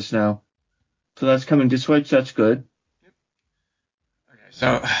remember this now. So that's coming to Switch. That's good. Okay,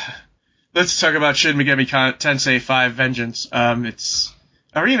 so let's talk about Shin Megami Tensei 5 Vengeance. It's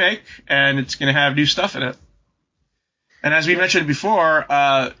a remake, and it's going to have new stuff in it. And as we mentioned before,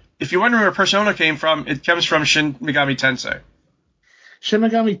 if you're wondering where Persona came from, it comes from Shin Megami Tensei. Shin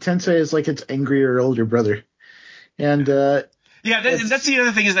Megami Tensei is like its angrier older brother. And that's the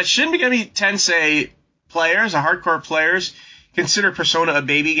other thing, is that Shin Megami Tensei players, hardcore players, consider Persona a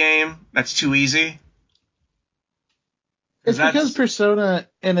baby game. That's too easy. It's because Persona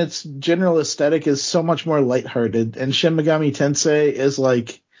and its general aesthetic is so much more lighthearted, and Shin Megami Tensei is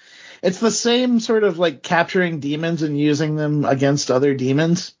like, it's the same sort of like capturing demons and using them against other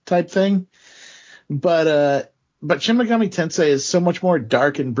demons type thing. But Shin Megami Tensei is so much more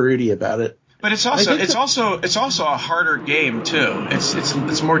dark and broody about it. But it's also a harder game too.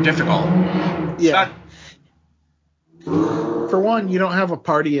 It's more difficult. Yeah. For one, you don't have a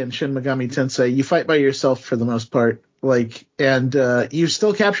party in Shin Megami Tensei. You fight by yourself for the most part. And you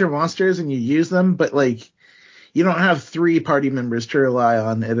still capture monsters and you use them, but you don't have 3 party members to rely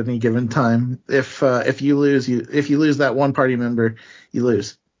on at any given time. If you lose that one party member, you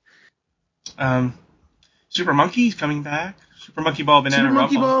lose. Super Monkey's coming back. Super Monkey Ball Banana Rumble.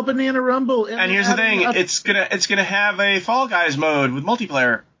 Monkey Ball Banana Rumble. And here's the thing, it's gonna have a Fall Guys mode with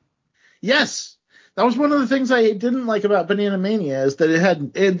multiplayer. Yes. That was one of the things I didn't like about Banana Mania, is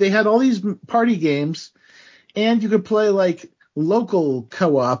that they had all these party games, and you could play local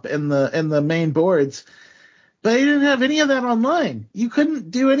co-op in the main boards, but they didn't have any of that online. You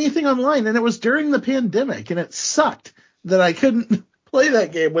couldn't do anything online, and it was during the pandemic, and it sucked that I couldn't play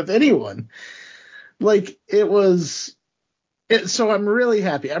that game with anyone. So I'm really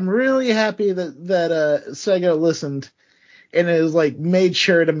happy. I'm really happy that Sega listened and is made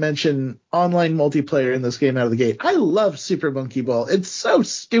sure to mention online multiplayer in this game out of the gate. I love Super Monkey Ball. It's so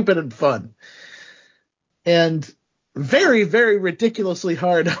stupid and fun. And very, very ridiculously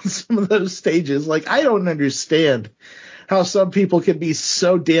hard on some of those stages. I don't understand how some people can be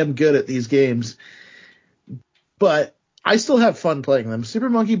so damn good at these games. But I still have fun playing them. Super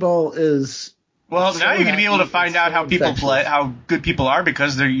Monkey Ball is... Well, now you're going to be able to find out how people play, how good people are,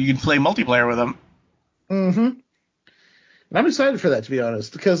 because you can play multiplayer with them. Mm-hmm. And I'm excited for that, to be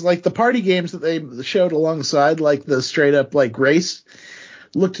honest, because the party games that they showed alongside, the straight up race,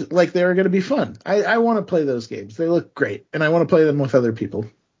 looked like they were going to be fun. I want to play those games. They look great, and I want to play them with other people.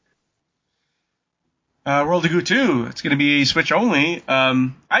 World of Goo 2, it's going to be Switch only.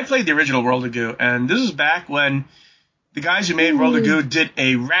 I played the original World of Goo, and this is back when the guys who made World of Goo did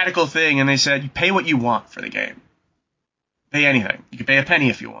a radical thing, and they said, you pay what you want for the game. Pay anything. You can pay a penny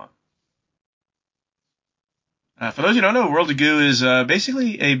if you want. For those who don't know, World of Goo is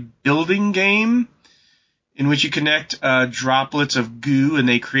basically a building game in which you connect droplets of goo, and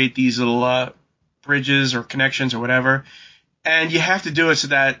they create these little bridges or connections or whatever. And you have to do it so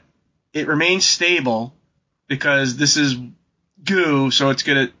that it remains stable, because this is goo, so it's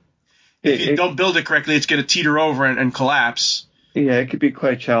going to... If you don't build it correctly, it's going to teeter over and collapse. Yeah, it could be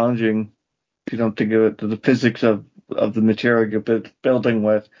quite challenging if you don't think of it, the physics of the material you're building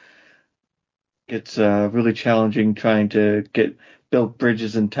with. It's really challenging trying to build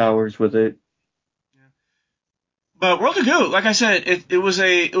bridges and towers with it. Yeah. But World of Goo, like I said, it was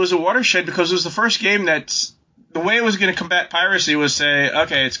a watershed, because it was the first game that's... The way it was going to combat piracy was say,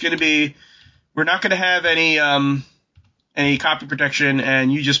 okay, it's going to be... We're not going to have any copy protection,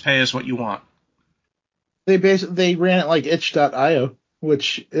 and you just pay us what you want. They ran it like itch.io,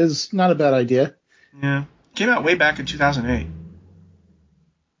 which is not a bad idea. Yeah. Came out way back in 2008.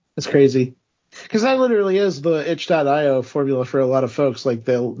 That's crazy. Because that literally is the itch.io formula for a lot of folks.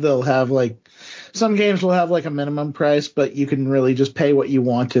 They'll have some games will have a minimum price, but you can really just pay what you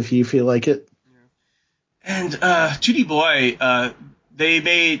want if you feel like it. Yeah. And 2D Boy, they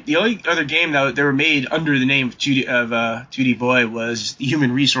made the only other game that they were made under the name of 2D Boy was the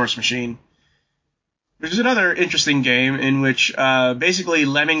Human Resource Machine, which is another interesting game in which basically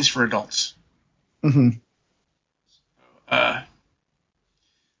Lemmings for adults. Mm-hmm.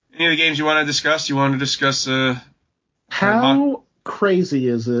 Any of the games you want to discuss? You want to discuss? How crazy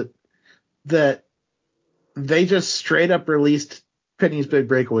is it that they just straight up released Penny's Big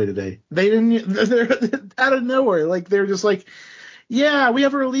Breakaway today? They're out of nowhere. They're just yeah, we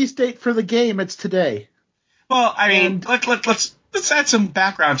have a release date for the game. It's today. Well, I mean, let's add some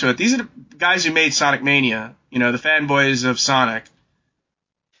background to it. These are the guys who made Sonic Mania. The fanboys of Sonic.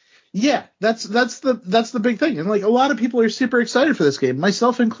 Yeah, that's the big thing. And a lot of people are super excited for this game,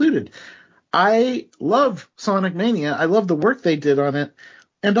 myself included. I love Sonic Mania. I love the work they did on it.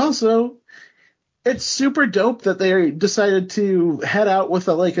 And also, it's super dope that they decided to head out with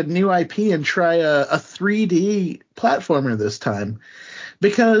a new IP and try a 3D platformer this time.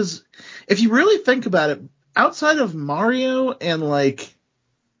 Because if you really think about it, outside of Mario and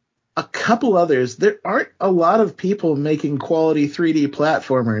a couple others, there aren't a lot of people making quality 3D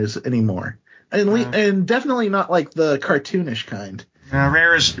platformers anymore. And definitely not the cartoonish kind.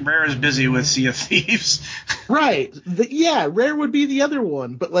 Rare is busy with Sea of Thieves. Right. Yeah, Rare would be the other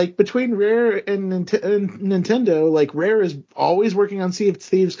one. But like between Rare and Nintendo, like Rare is always working on Sea of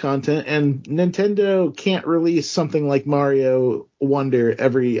Thieves content, and Nintendo can't release something like Mario Wonder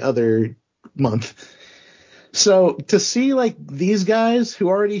every other month. So to see like these guys who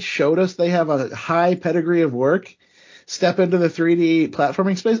already showed us they have a high pedigree of work step into the 3D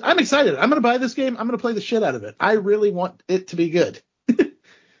platforming space, I'm excited. I'm going to buy this game. I'm going to play the shit out of it. I really want it to be good.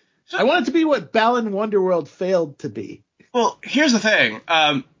 I want it to be what Balan Wonderworld failed to be. Well, here's the thing.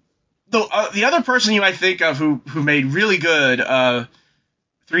 The other person you might think of who made really good 3D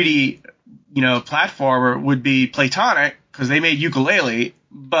platformer would be Playtonic, because they made Yooka-Laylee,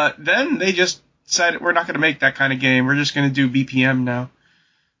 but then they just said, we're not going to make that kind of game. We're just going to do BPM now.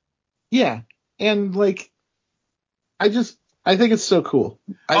 Yeah, and like, I think it's so cool.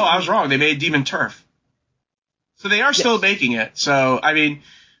 I was wrong. They made Demon Turf. So they are still making it. So, I mean,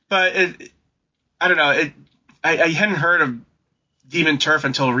 but I don't know. I hadn't heard of Demon Turf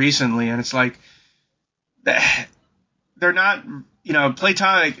until recently, and it's like, they're not,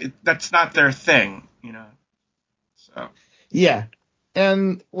 Playtonic, that's not their thing, So. Yeah.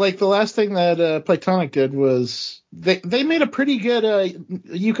 And like the last thing that Playtonic did was they made a pretty good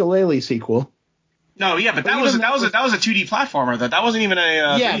Yooka-Laylee sequel. No, yeah, but that was a 2D platformer. That wasn't even a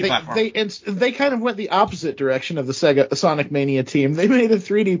 3D platformer. They kind of went the opposite direction of the Sega Sonic Mania team. They made a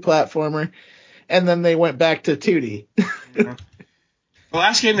 3D platformer, and then they went back to 2D. Yeah. The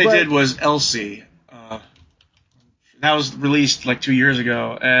last game they did was Elsie. That was released like 2 years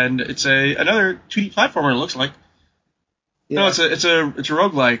ago, and it's another 2D platformer. It looks like. Yeah. No, it's a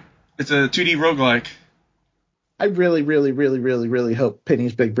roguelike. It's a 2D roguelike. I really, really, really, really, really hope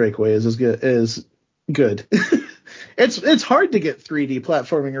Penny's Big Breakaway is good. It's hard to get 3D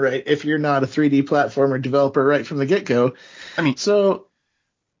platforming right if you're not a 3D platformer developer right from the get-go. I mean, so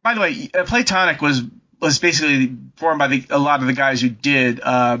by the way, Playtonic was basically formed by a lot of the guys who did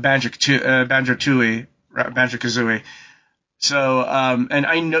Banjo-Kazooie. So, and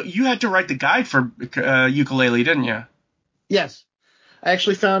I know you had to write the guide for Yooka-Laylee, didn't you? Yes. I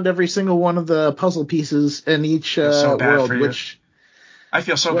actually found every single one of the puzzle pieces in each world, which I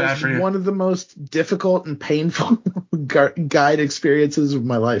feel so bad for you. One of the most difficult and painful guide experiences of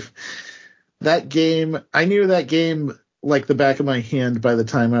my life. That game, I knew that game like the back of my hand by the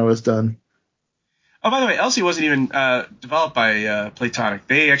time I was done. Oh, by the way, Elsie wasn't even developed by Playtonic.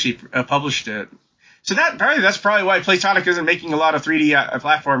 They actually published it. So that's probably why Playtonic isn't making a lot of 3D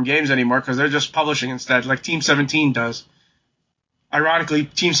platform games anymore, because they're just publishing instead, like Team 17 does. Ironically,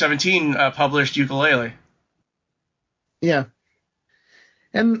 Team 17 published Yooka-Laylee. Yeah.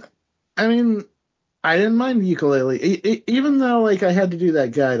 And, I mean, I didn't mind Yooka-Laylee. Even though, like, I had to do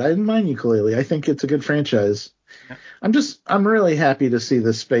that guide, I didn't mind Yooka-Laylee. I think it's a good franchise. Yeah. I'm really happy to see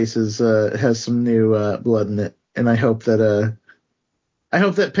this space has some new blood in it. And I hope that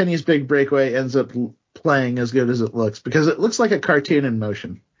Penny's Big Breakaway ends up playing as good as it looks, because it looks like a cartoon in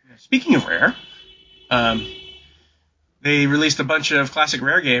motion. Speaking of Rare, they released a bunch of classic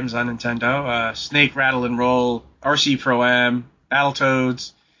Rare games on Nintendo. Snake, Rattle and Roll, RC Pro-Am,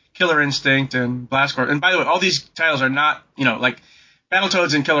 Battletoads, Killer Instinct, and Blast Corps. And by the way, all these titles are not, like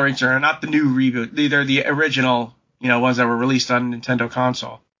Battletoads and Killer Instinct are not the new reboot. They're the original, ones that were released on Nintendo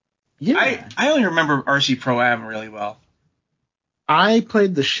console. Yeah. I only remember RC Pro-Am really well. I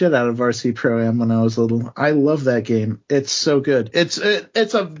played the shit out of RC Pro-Am when I was little. I love that game. It's so good. It's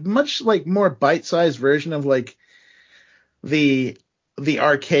a much like more bite-sized version of like the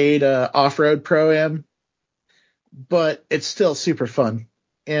arcade off-road Pro-Am, but it's still super fun.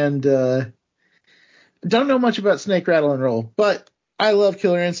 And don't know much about Snake, Rattle, and Roll, but I love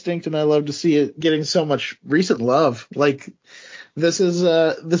Killer Instinct, and I love to see it getting so much recent love. Like this is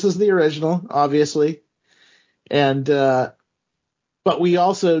the original, obviously, and but we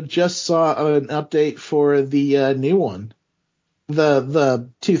also just saw an update for the new one, the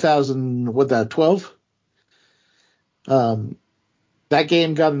 2012. That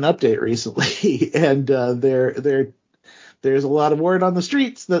game got an update recently, and there's a lot of word on the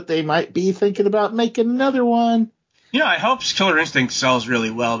streets that they might be thinking about making another one. I hope Killer Instinct sells really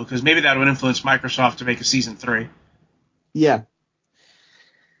well, because maybe that would influence Microsoft to make a Season 3. Yeah.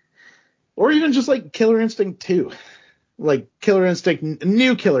 Or even just like Killer Instinct 2. Like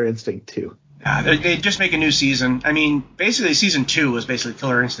new Killer Instinct 2. They just make a new season. I mean, basically Season 2 was basically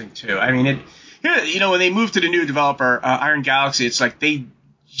Killer Instinct 2. I mean, when they moved to the new developer, Iron Galaxy, it's like they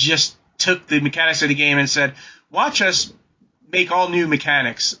just took the mechanics of the game and said, watch us make all new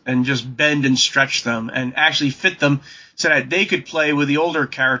mechanics and just bend and stretch them and actually fit them so that they could play with the older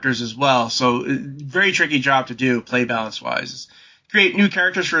characters as well. So very tricky job to do, play balance-wise. create new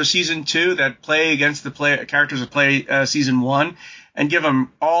characters for season 2 that play against the characters that play season 1, and give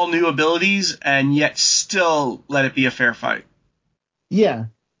them all new abilities, and yet still let it be a fair fight. Yeah,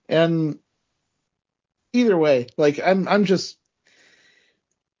 and either way, like I'm just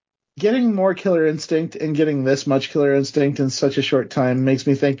getting more Killer Instinct and getting this much Killer Instinct in such a short time makes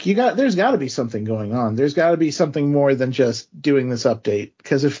me think there's got to be something going on. There's got to be something more than just doing this update.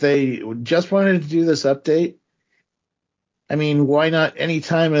 Because if they just wanted to do this update, I mean, why not any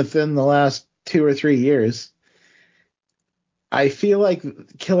time within the last 2 or 3 years? I feel like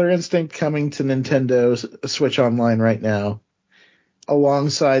Killer Instinct coming to Nintendo Switch Online right now,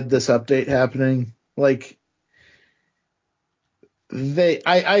 alongside this update happening, like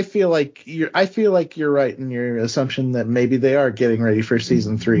I feel like you're right in your assumption that maybe they are getting ready for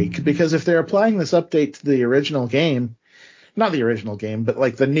season 3, because if they're applying this update to the original game, not the original game, but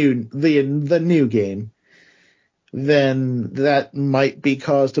like the new game, then that might be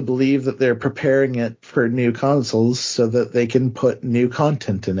cause to believe that they're preparing it for new consoles so that they can put new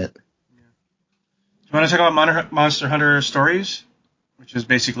content in it. Yeah. Do you want to talk about Monster Hunter Stories, which is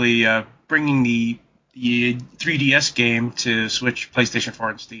basically bringing the 3DS game to Switch, PlayStation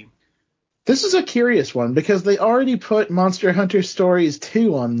 4, and Steam? This is a curious one because they already put Monster Hunter Stories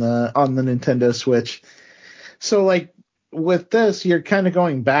 2 on the Nintendo Switch. So like with this, you're kind of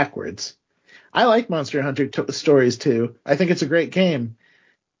going backwards. I like Monster Hunter Stories 2. I think it's a great game.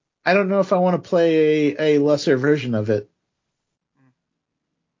 I don't know if I want to play a lesser version of it.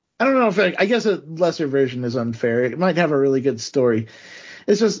 I don't know if I guess a lesser version is unfair. It might have a really good story.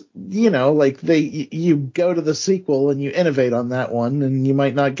 It's just, like you go to the sequel and you innovate on that one, and you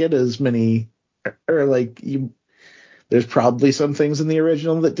might not get as many, or like there's probably some things in the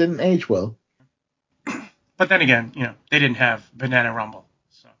original that didn't age well. But then again, they didn't have Banana Rumble,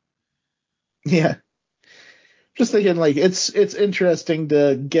 so. Yeah. Just thinking, like, it's interesting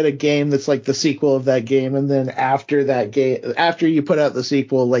to get a game that's like the sequel of that game, and then after you put out the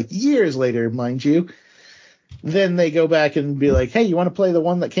sequel, like years later, mind you, then they go back and be like, hey, you want to play the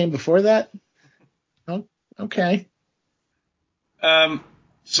one that came before that? Oh, okay.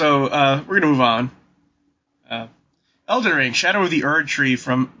 So we're going to move on. Elden Ring, Shadow of the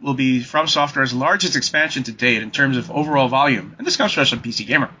Erdtree will be From Software's largest expansion to date in terms of overall volume, and this comes fresh on PC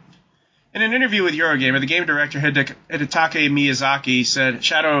Gamer. In an interview with Eurogamer, the game director Hidetaka Miyazaki said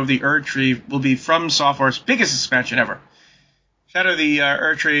Shadow of the Erdtree will be From Software's biggest expansion ever. Shadow of the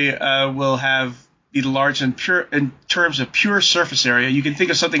Erdtree will be the largest in terms of pure surface area. You can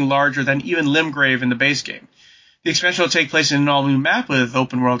think of something larger than even Limgrave in the base game. The expansion will take place in an all-new map with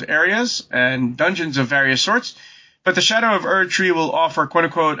open-world areas and dungeons of various sorts, but the Shadow of Erdtree will offer,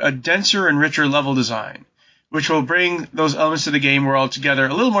 quote-unquote, a denser and richer level design, which will bring those elements of the game world together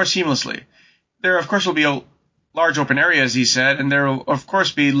a little more seamlessly. There, of course, will be large open areas, he said, and there will, of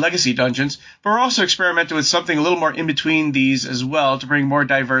course, be legacy dungeons, but we're also experimenting with something a little more in between these as well to bring more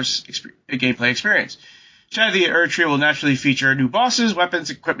diverse gameplay experience. Shadow of the Erdtree will naturally feature new bosses, weapons,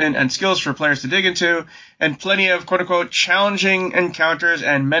 equipment, and skills for players to dig into, and plenty of, quote-unquote, challenging encounters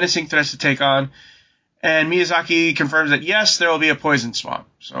and menacing threats to take on. And Miyazaki confirms that, yes, there will be a poison swamp.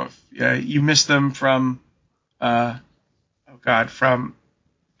 So if you missed them from... from...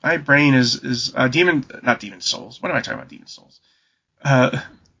 My brain is not Demon Souls. What am I talking about, Demon Souls?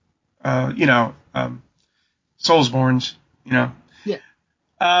 Soulsborns, Yeah.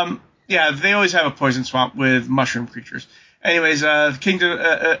 Yeah, they always have a poison swamp with mushroom creatures. Anyways,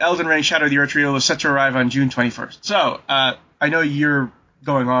 Elden Ring Shadow of the Erdtree is set to arrive on June 21st. So, I know you've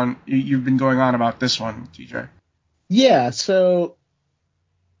been going on about this one, TJ. Yeah, so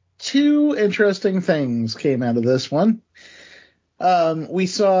 2 interesting things came out of this one. We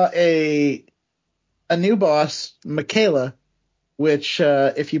saw a new boss, Michaela, which,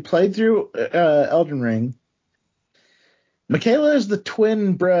 if you played through Elden Ring, Michaela is the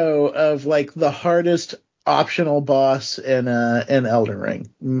twin bro of like the hardest optional boss in Elden Ring.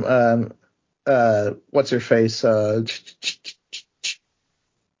 What's her face? Can't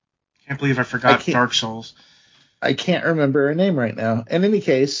believe I forgot Dark Souls. I can't remember her name right now. In any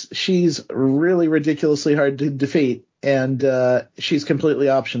case, she's really ridiculously hard to defeat, and she's completely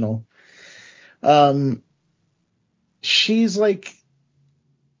optional. She's like,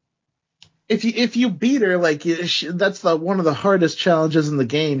 if you beat her, like that's one of the hardest challenges in the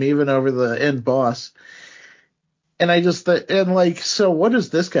game, even over the end boss. And I just so what is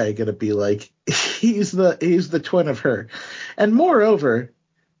this guy gonna be like? He's the twin of her, and moreover,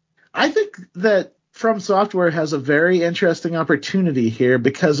 I think that From Software has a very interesting opportunity here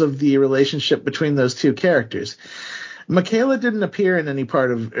because of the relationship between those 2 characters. Michaela didn't appear in any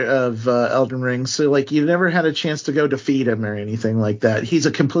part of Elden Ring, so like you never had a chance to go defeat him or anything like that. He's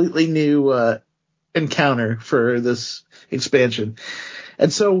a completely new encounter for this expansion.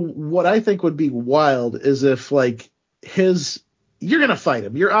 And so what I think would be wild is if like you're going to fight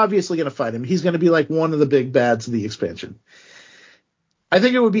him. You're obviously going to fight him. He's going to be like one of the big bads of the expansion. I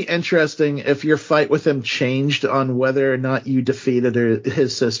think it would be interesting if your fight with him changed on whether or not you defeated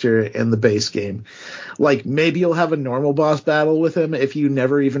his sister in the base game. Like maybe you'll have a normal boss battle with him if you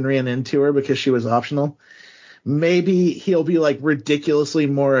never even ran into her because she was optional. Maybe he'll be like ridiculously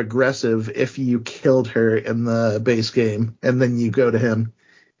more aggressive if you killed her in the base game and then you go to him.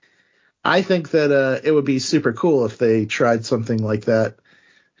 I think that it would be super cool if they tried something like that.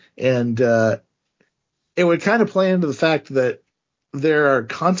 And it would kind of play into the fact that there are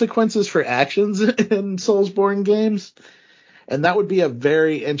consequences for actions in Soulsborne games. And that would be a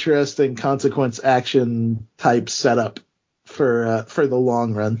very interesting consequence action type setup for the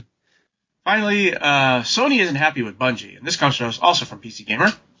long run. Finally, Sony isn't happy with Bungie, and this comes to us also from PC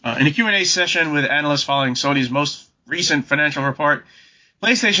Gamer. In a Q&A session with analysts following Sony's most recent financial report,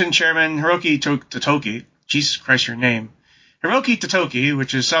 PlayStation Chairman Hiroki Totoki, Jesus Christ, your name, Hiroki Totoki,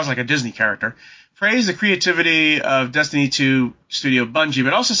 which sounds like a Disney character, praised the creativity of Destiny 2 studio Bungie,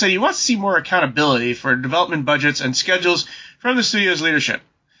 but also said he wants to see more accountability for development budgets and schedules from the studio's leadership.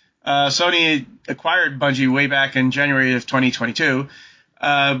 Sony acquired Bungie way back in January of 2022.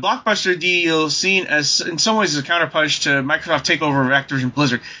 Blockbuster deal seen as, in some ways, as a counterpunch to Microsoft takeover of Activision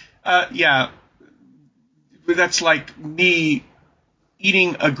Blizzard. Yeah, that's like me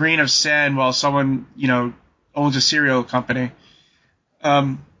eating a grain of sand while someone, owns a cereal company.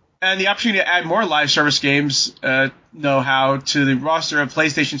 And the opportunity to add more live service games know-how to the roster of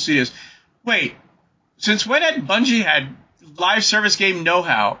PlayStation Studios. Wait, since when had Bungie had live service game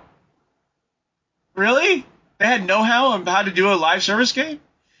know-how? Really? They had know-how on how to do a live service game?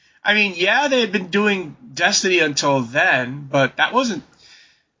 I mean, yeah, they had been doing Destiny until then, but that wasn't...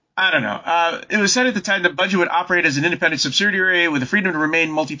 I don't know. It was said at the time that Bungie would operate as an independent subsidiary with the freedom to remain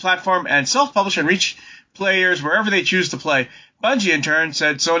multi-platform and self-publish and reach players wherever they choose to play. Bungie, in turn,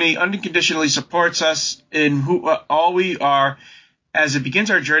 said Sony unconditionally supports us in all we are as it begins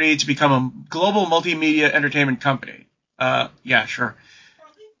our journey to become a global multimedia entertainment company. Yeah, sure.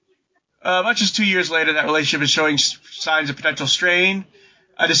 Much as 2 years later, that relationship is showing signs of potential strain.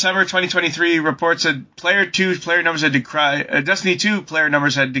 December 2023 reports that Destiny 2 player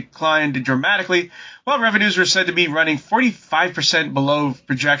numbers had declined dramatically, while revenues were said to be running 45% below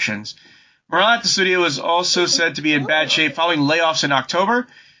projections. Morale at the studio was also said to be in bad shape following layoffs in October.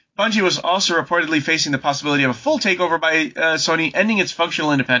 Bungie was also reportedly facing the possibility of a full takeover by Sony, ending its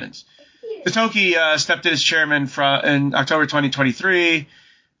functional independence. Totoki stepped in as chairman in October 2023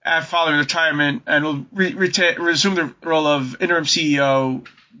 following retirement and will resume the role of interim CEO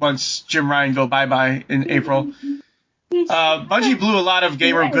once Jim Ryan go bye-bye in April. Bungie blew a lot of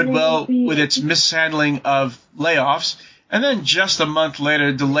gamer goodwill with its mishandling of layoffs, and then just a month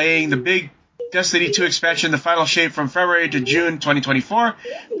later delaying the big Destiny 2 expansion, the final shape from February to June 2024,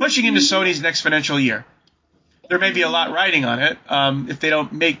 pushing into Sony's next financial year. There may be a lot riding on it. If they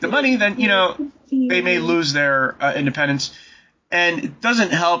don't make the money, then, they may lose their independence. And it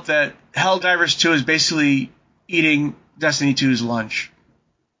doesn't help that Helldivers 2 is basically eating Destiny 2's lunch.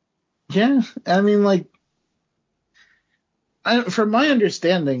 Yeah, I mean, from my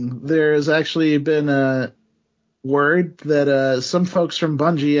understanding, there's actually been a word that some folks from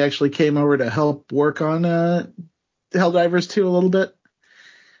Bungie actually came over to help work on Helldivers 2 a little bit.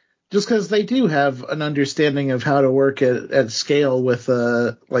 Just because they do have an understanding of how to work at scale with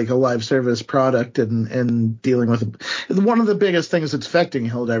a live service product and dealing with it. One of the biggest things that's affecting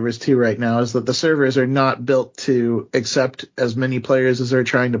Helldivers 2 right now is that the servers are not built to accept as many players as they're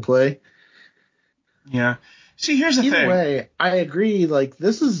trying to play. Yeah. See, here's the thing. Either way, I agree.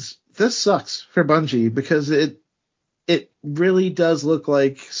 This sucks for Bungie because it really does look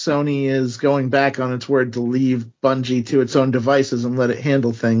like Sony is going back on its word to leave Bungie to its own devices and let it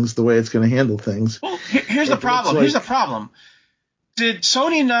handle things the way it's going to handle things. Well, here's the problem. Here's the problem. Did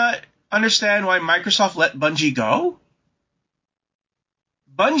Sony not understand why Microsoft let Bungie go?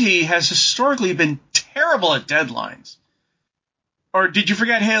 Bungie has historically been terrible at deadlines. Or did you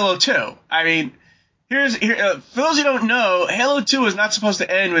forget Halo 2? I mean, for those who don't know, Halo 2 was not supposed to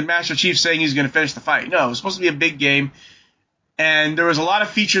end with Master Chief saying he's going to finish the fight. No, it was supposed to be a big game. And there was a lot of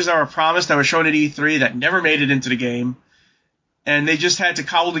features that were promised that were shown at E3 that never made it into the game. And they just had to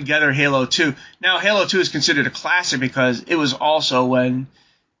cobble together Halo 2. Now, Halo 2 is considered a classic because it was also when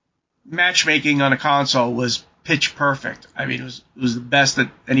matchmaking on a console was pitch perfect. I mean, it was the best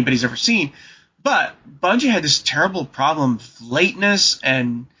that anybody's ever seen. But Bungie had this terrible problem of lateness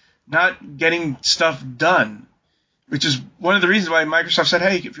and not getting stuff done, which is one of the reasons why Microsoft said,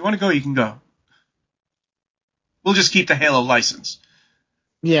 hey, if you want to go, you can go. We'll just keep the Halo license.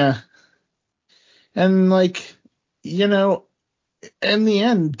 Yeah. And, like, you know, in the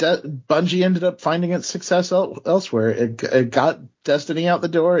end, Bungie ended up finding its success elsewhere. It got Destiny out the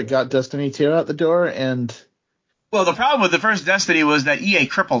door. It got Destiny 2 out the door. And well, the problem with the first Destiny was that EA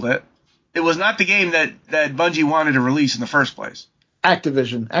crippled it. It was not the game that Bungie wanted to release in the first place.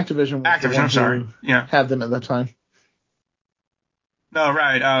 Activision was the one I'm sorry. who Yeah. had them at that time. No,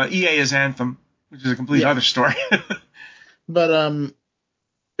 right. EA is Anthem, which is a complete other story. But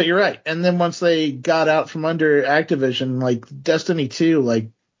you're right. And then once they got out from under Activision, like Destiny 2,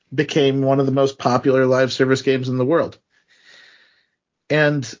 like became one of the most popular live service games in the world.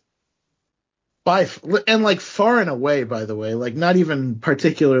 And like far and away, by the way, like not even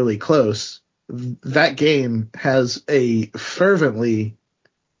particularly close, that game has a fervently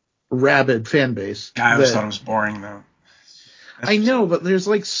rabid fan base. I always thought it was boring, though. I know, but there's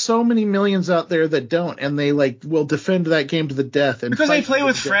like so many millions out there that don't, and they like will defend that game to the death. And because they play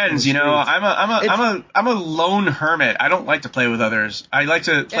with friends, you know. I'm a lone hermit. I don't like to play with others. I like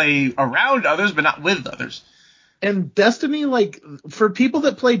to play around others, but not with others. And Destiny, like for people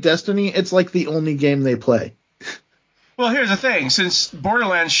that play Destiny, it's like the only game they play. Well, here's the thing: since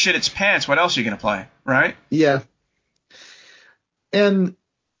Borderlands shit its pants, what else are you gonna play, right? Yeah. But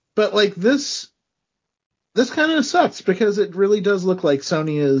like this kind of sucks because it really does look like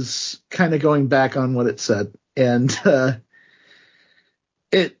Sony is kind of going back on what it said, and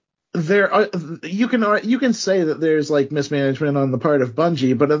you can say that there's like mismanagement on the part of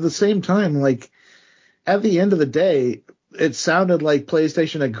Bungie, but at the same time, like at the end of the day, it sounded like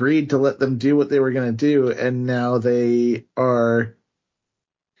PlayStation agreed to let them do what they were going to do, and now they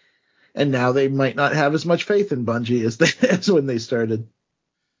might not have as much faith in Bungie as when they started.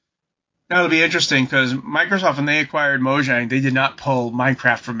 That'll be interesting because Microsoft, when they acquired Mojang, they did not pull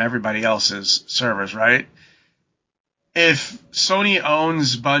Minecraft from everybody else's servers, right? If Sony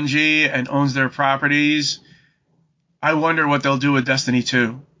owns Bungie and owns their properties, I wonder what they'll do with Destiny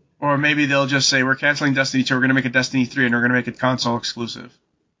 2. Or maybe they'll just say, we're canceling Destiny 2, we're going to make a Destiny 3, and we're going to make it console exclusive.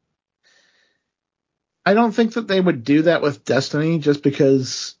 I don't think that they would do that with Destiny just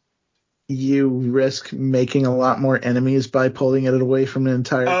because you risk making a lot more enemies by pulling it away from an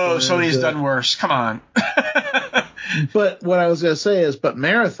entire. Oh, Sony's done worse. Come on. But what I was going to say is, but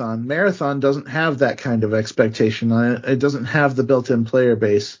Marathon doesn't have that kind of expectation on it. It doesn't have the built-in player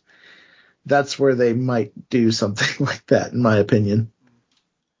base. That's where they might do something like that, in my opinion.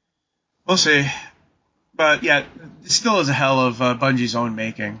 We'll see. But yeah, it still is a hell of Bungie's own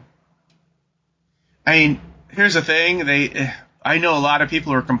making. I mean, here's the thing. I know a lot of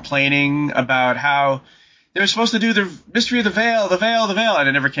people are complaining about how they were supposed to do the Mystery of the Veil, and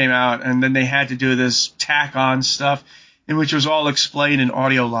it never came out. And then they had to do this tack-on stuff, in which was all explained in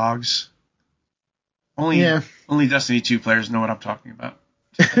audio logs. Only Destiny 2 players know what I'm talking about.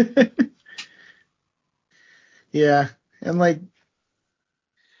 Yeah, and like,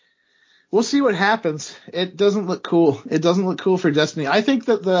 we'll see what happens. It doesn't look cool. It doesn't look cool for Destiny. I think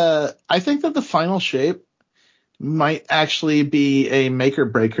that the final shape might actually be a make or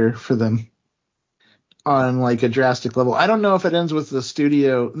breaker for them on like a drastic level. I don't know if it ends with the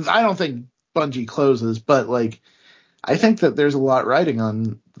studio. I don't think Bungie closes, but like I think that there's a lot riding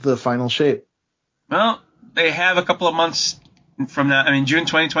on the final shape. Well, they have a couple of months from now. I mean, June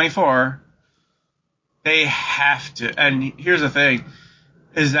 2024. They have to. And here's the thing,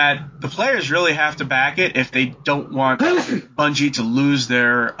 is that the players really have to back it if they don't want Bungie to lose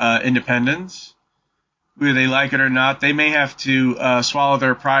their independence. Whether they like it or not, they may have to swallow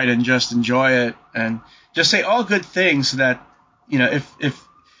their pride and just enjoy it and just say all good things so that, you know, if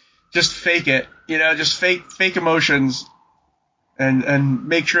just fake it, you know, just fake emotions and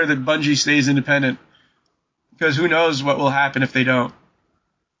make sure that Bungie stays independent. Because who knows what will happen if they don't.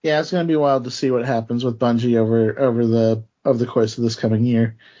 Yeah, it's going to be wild to see what happens with Bungie over the course of this coming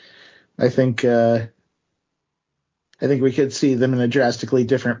year. I think we could see them in a drastically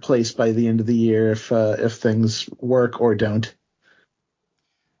different place by the end of the year if things work or don't.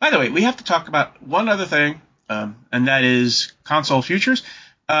 By the way, we have to talk about one other thing, and that is console futures.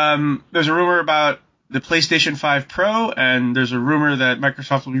 There's a rumor about the PlayStation 5 Pro, and there's a rumor that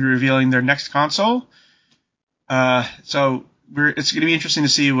Microsoft will be revealing their next console. So it's going to be interesting to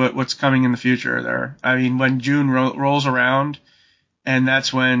see what's coming in the future there. I mean, when June rolls around, and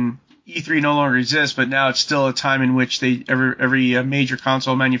that's when E3 no longer exists, but now it's still a time in which every major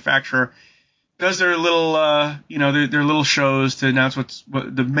console manufacturer does their little, their little shows to announce what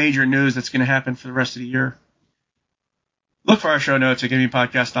the major news that's going to happen for the rest of the year. Look for our show notes at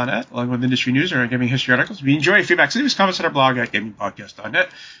gamingpodcast.net, along with industry news or gaming history articles. If you enjoy feedback, leave us comments on our blog at gamingpodcast.net.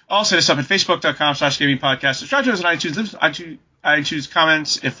 Also, hit us up at facebook.com/gamingpodcast. Subscribe to us on iTunes. Leave us iTunes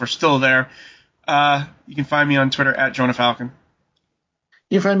comments if we're still there. You can find me on Twitter at Jonah Falcon.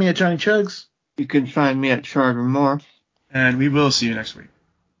 You can find me at Johnny Chugs. You can find me at Charter Moore. And we will see you next week.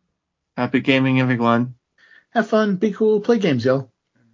 Happy gaming, everyone. Have fun, be cool, play games, y'all.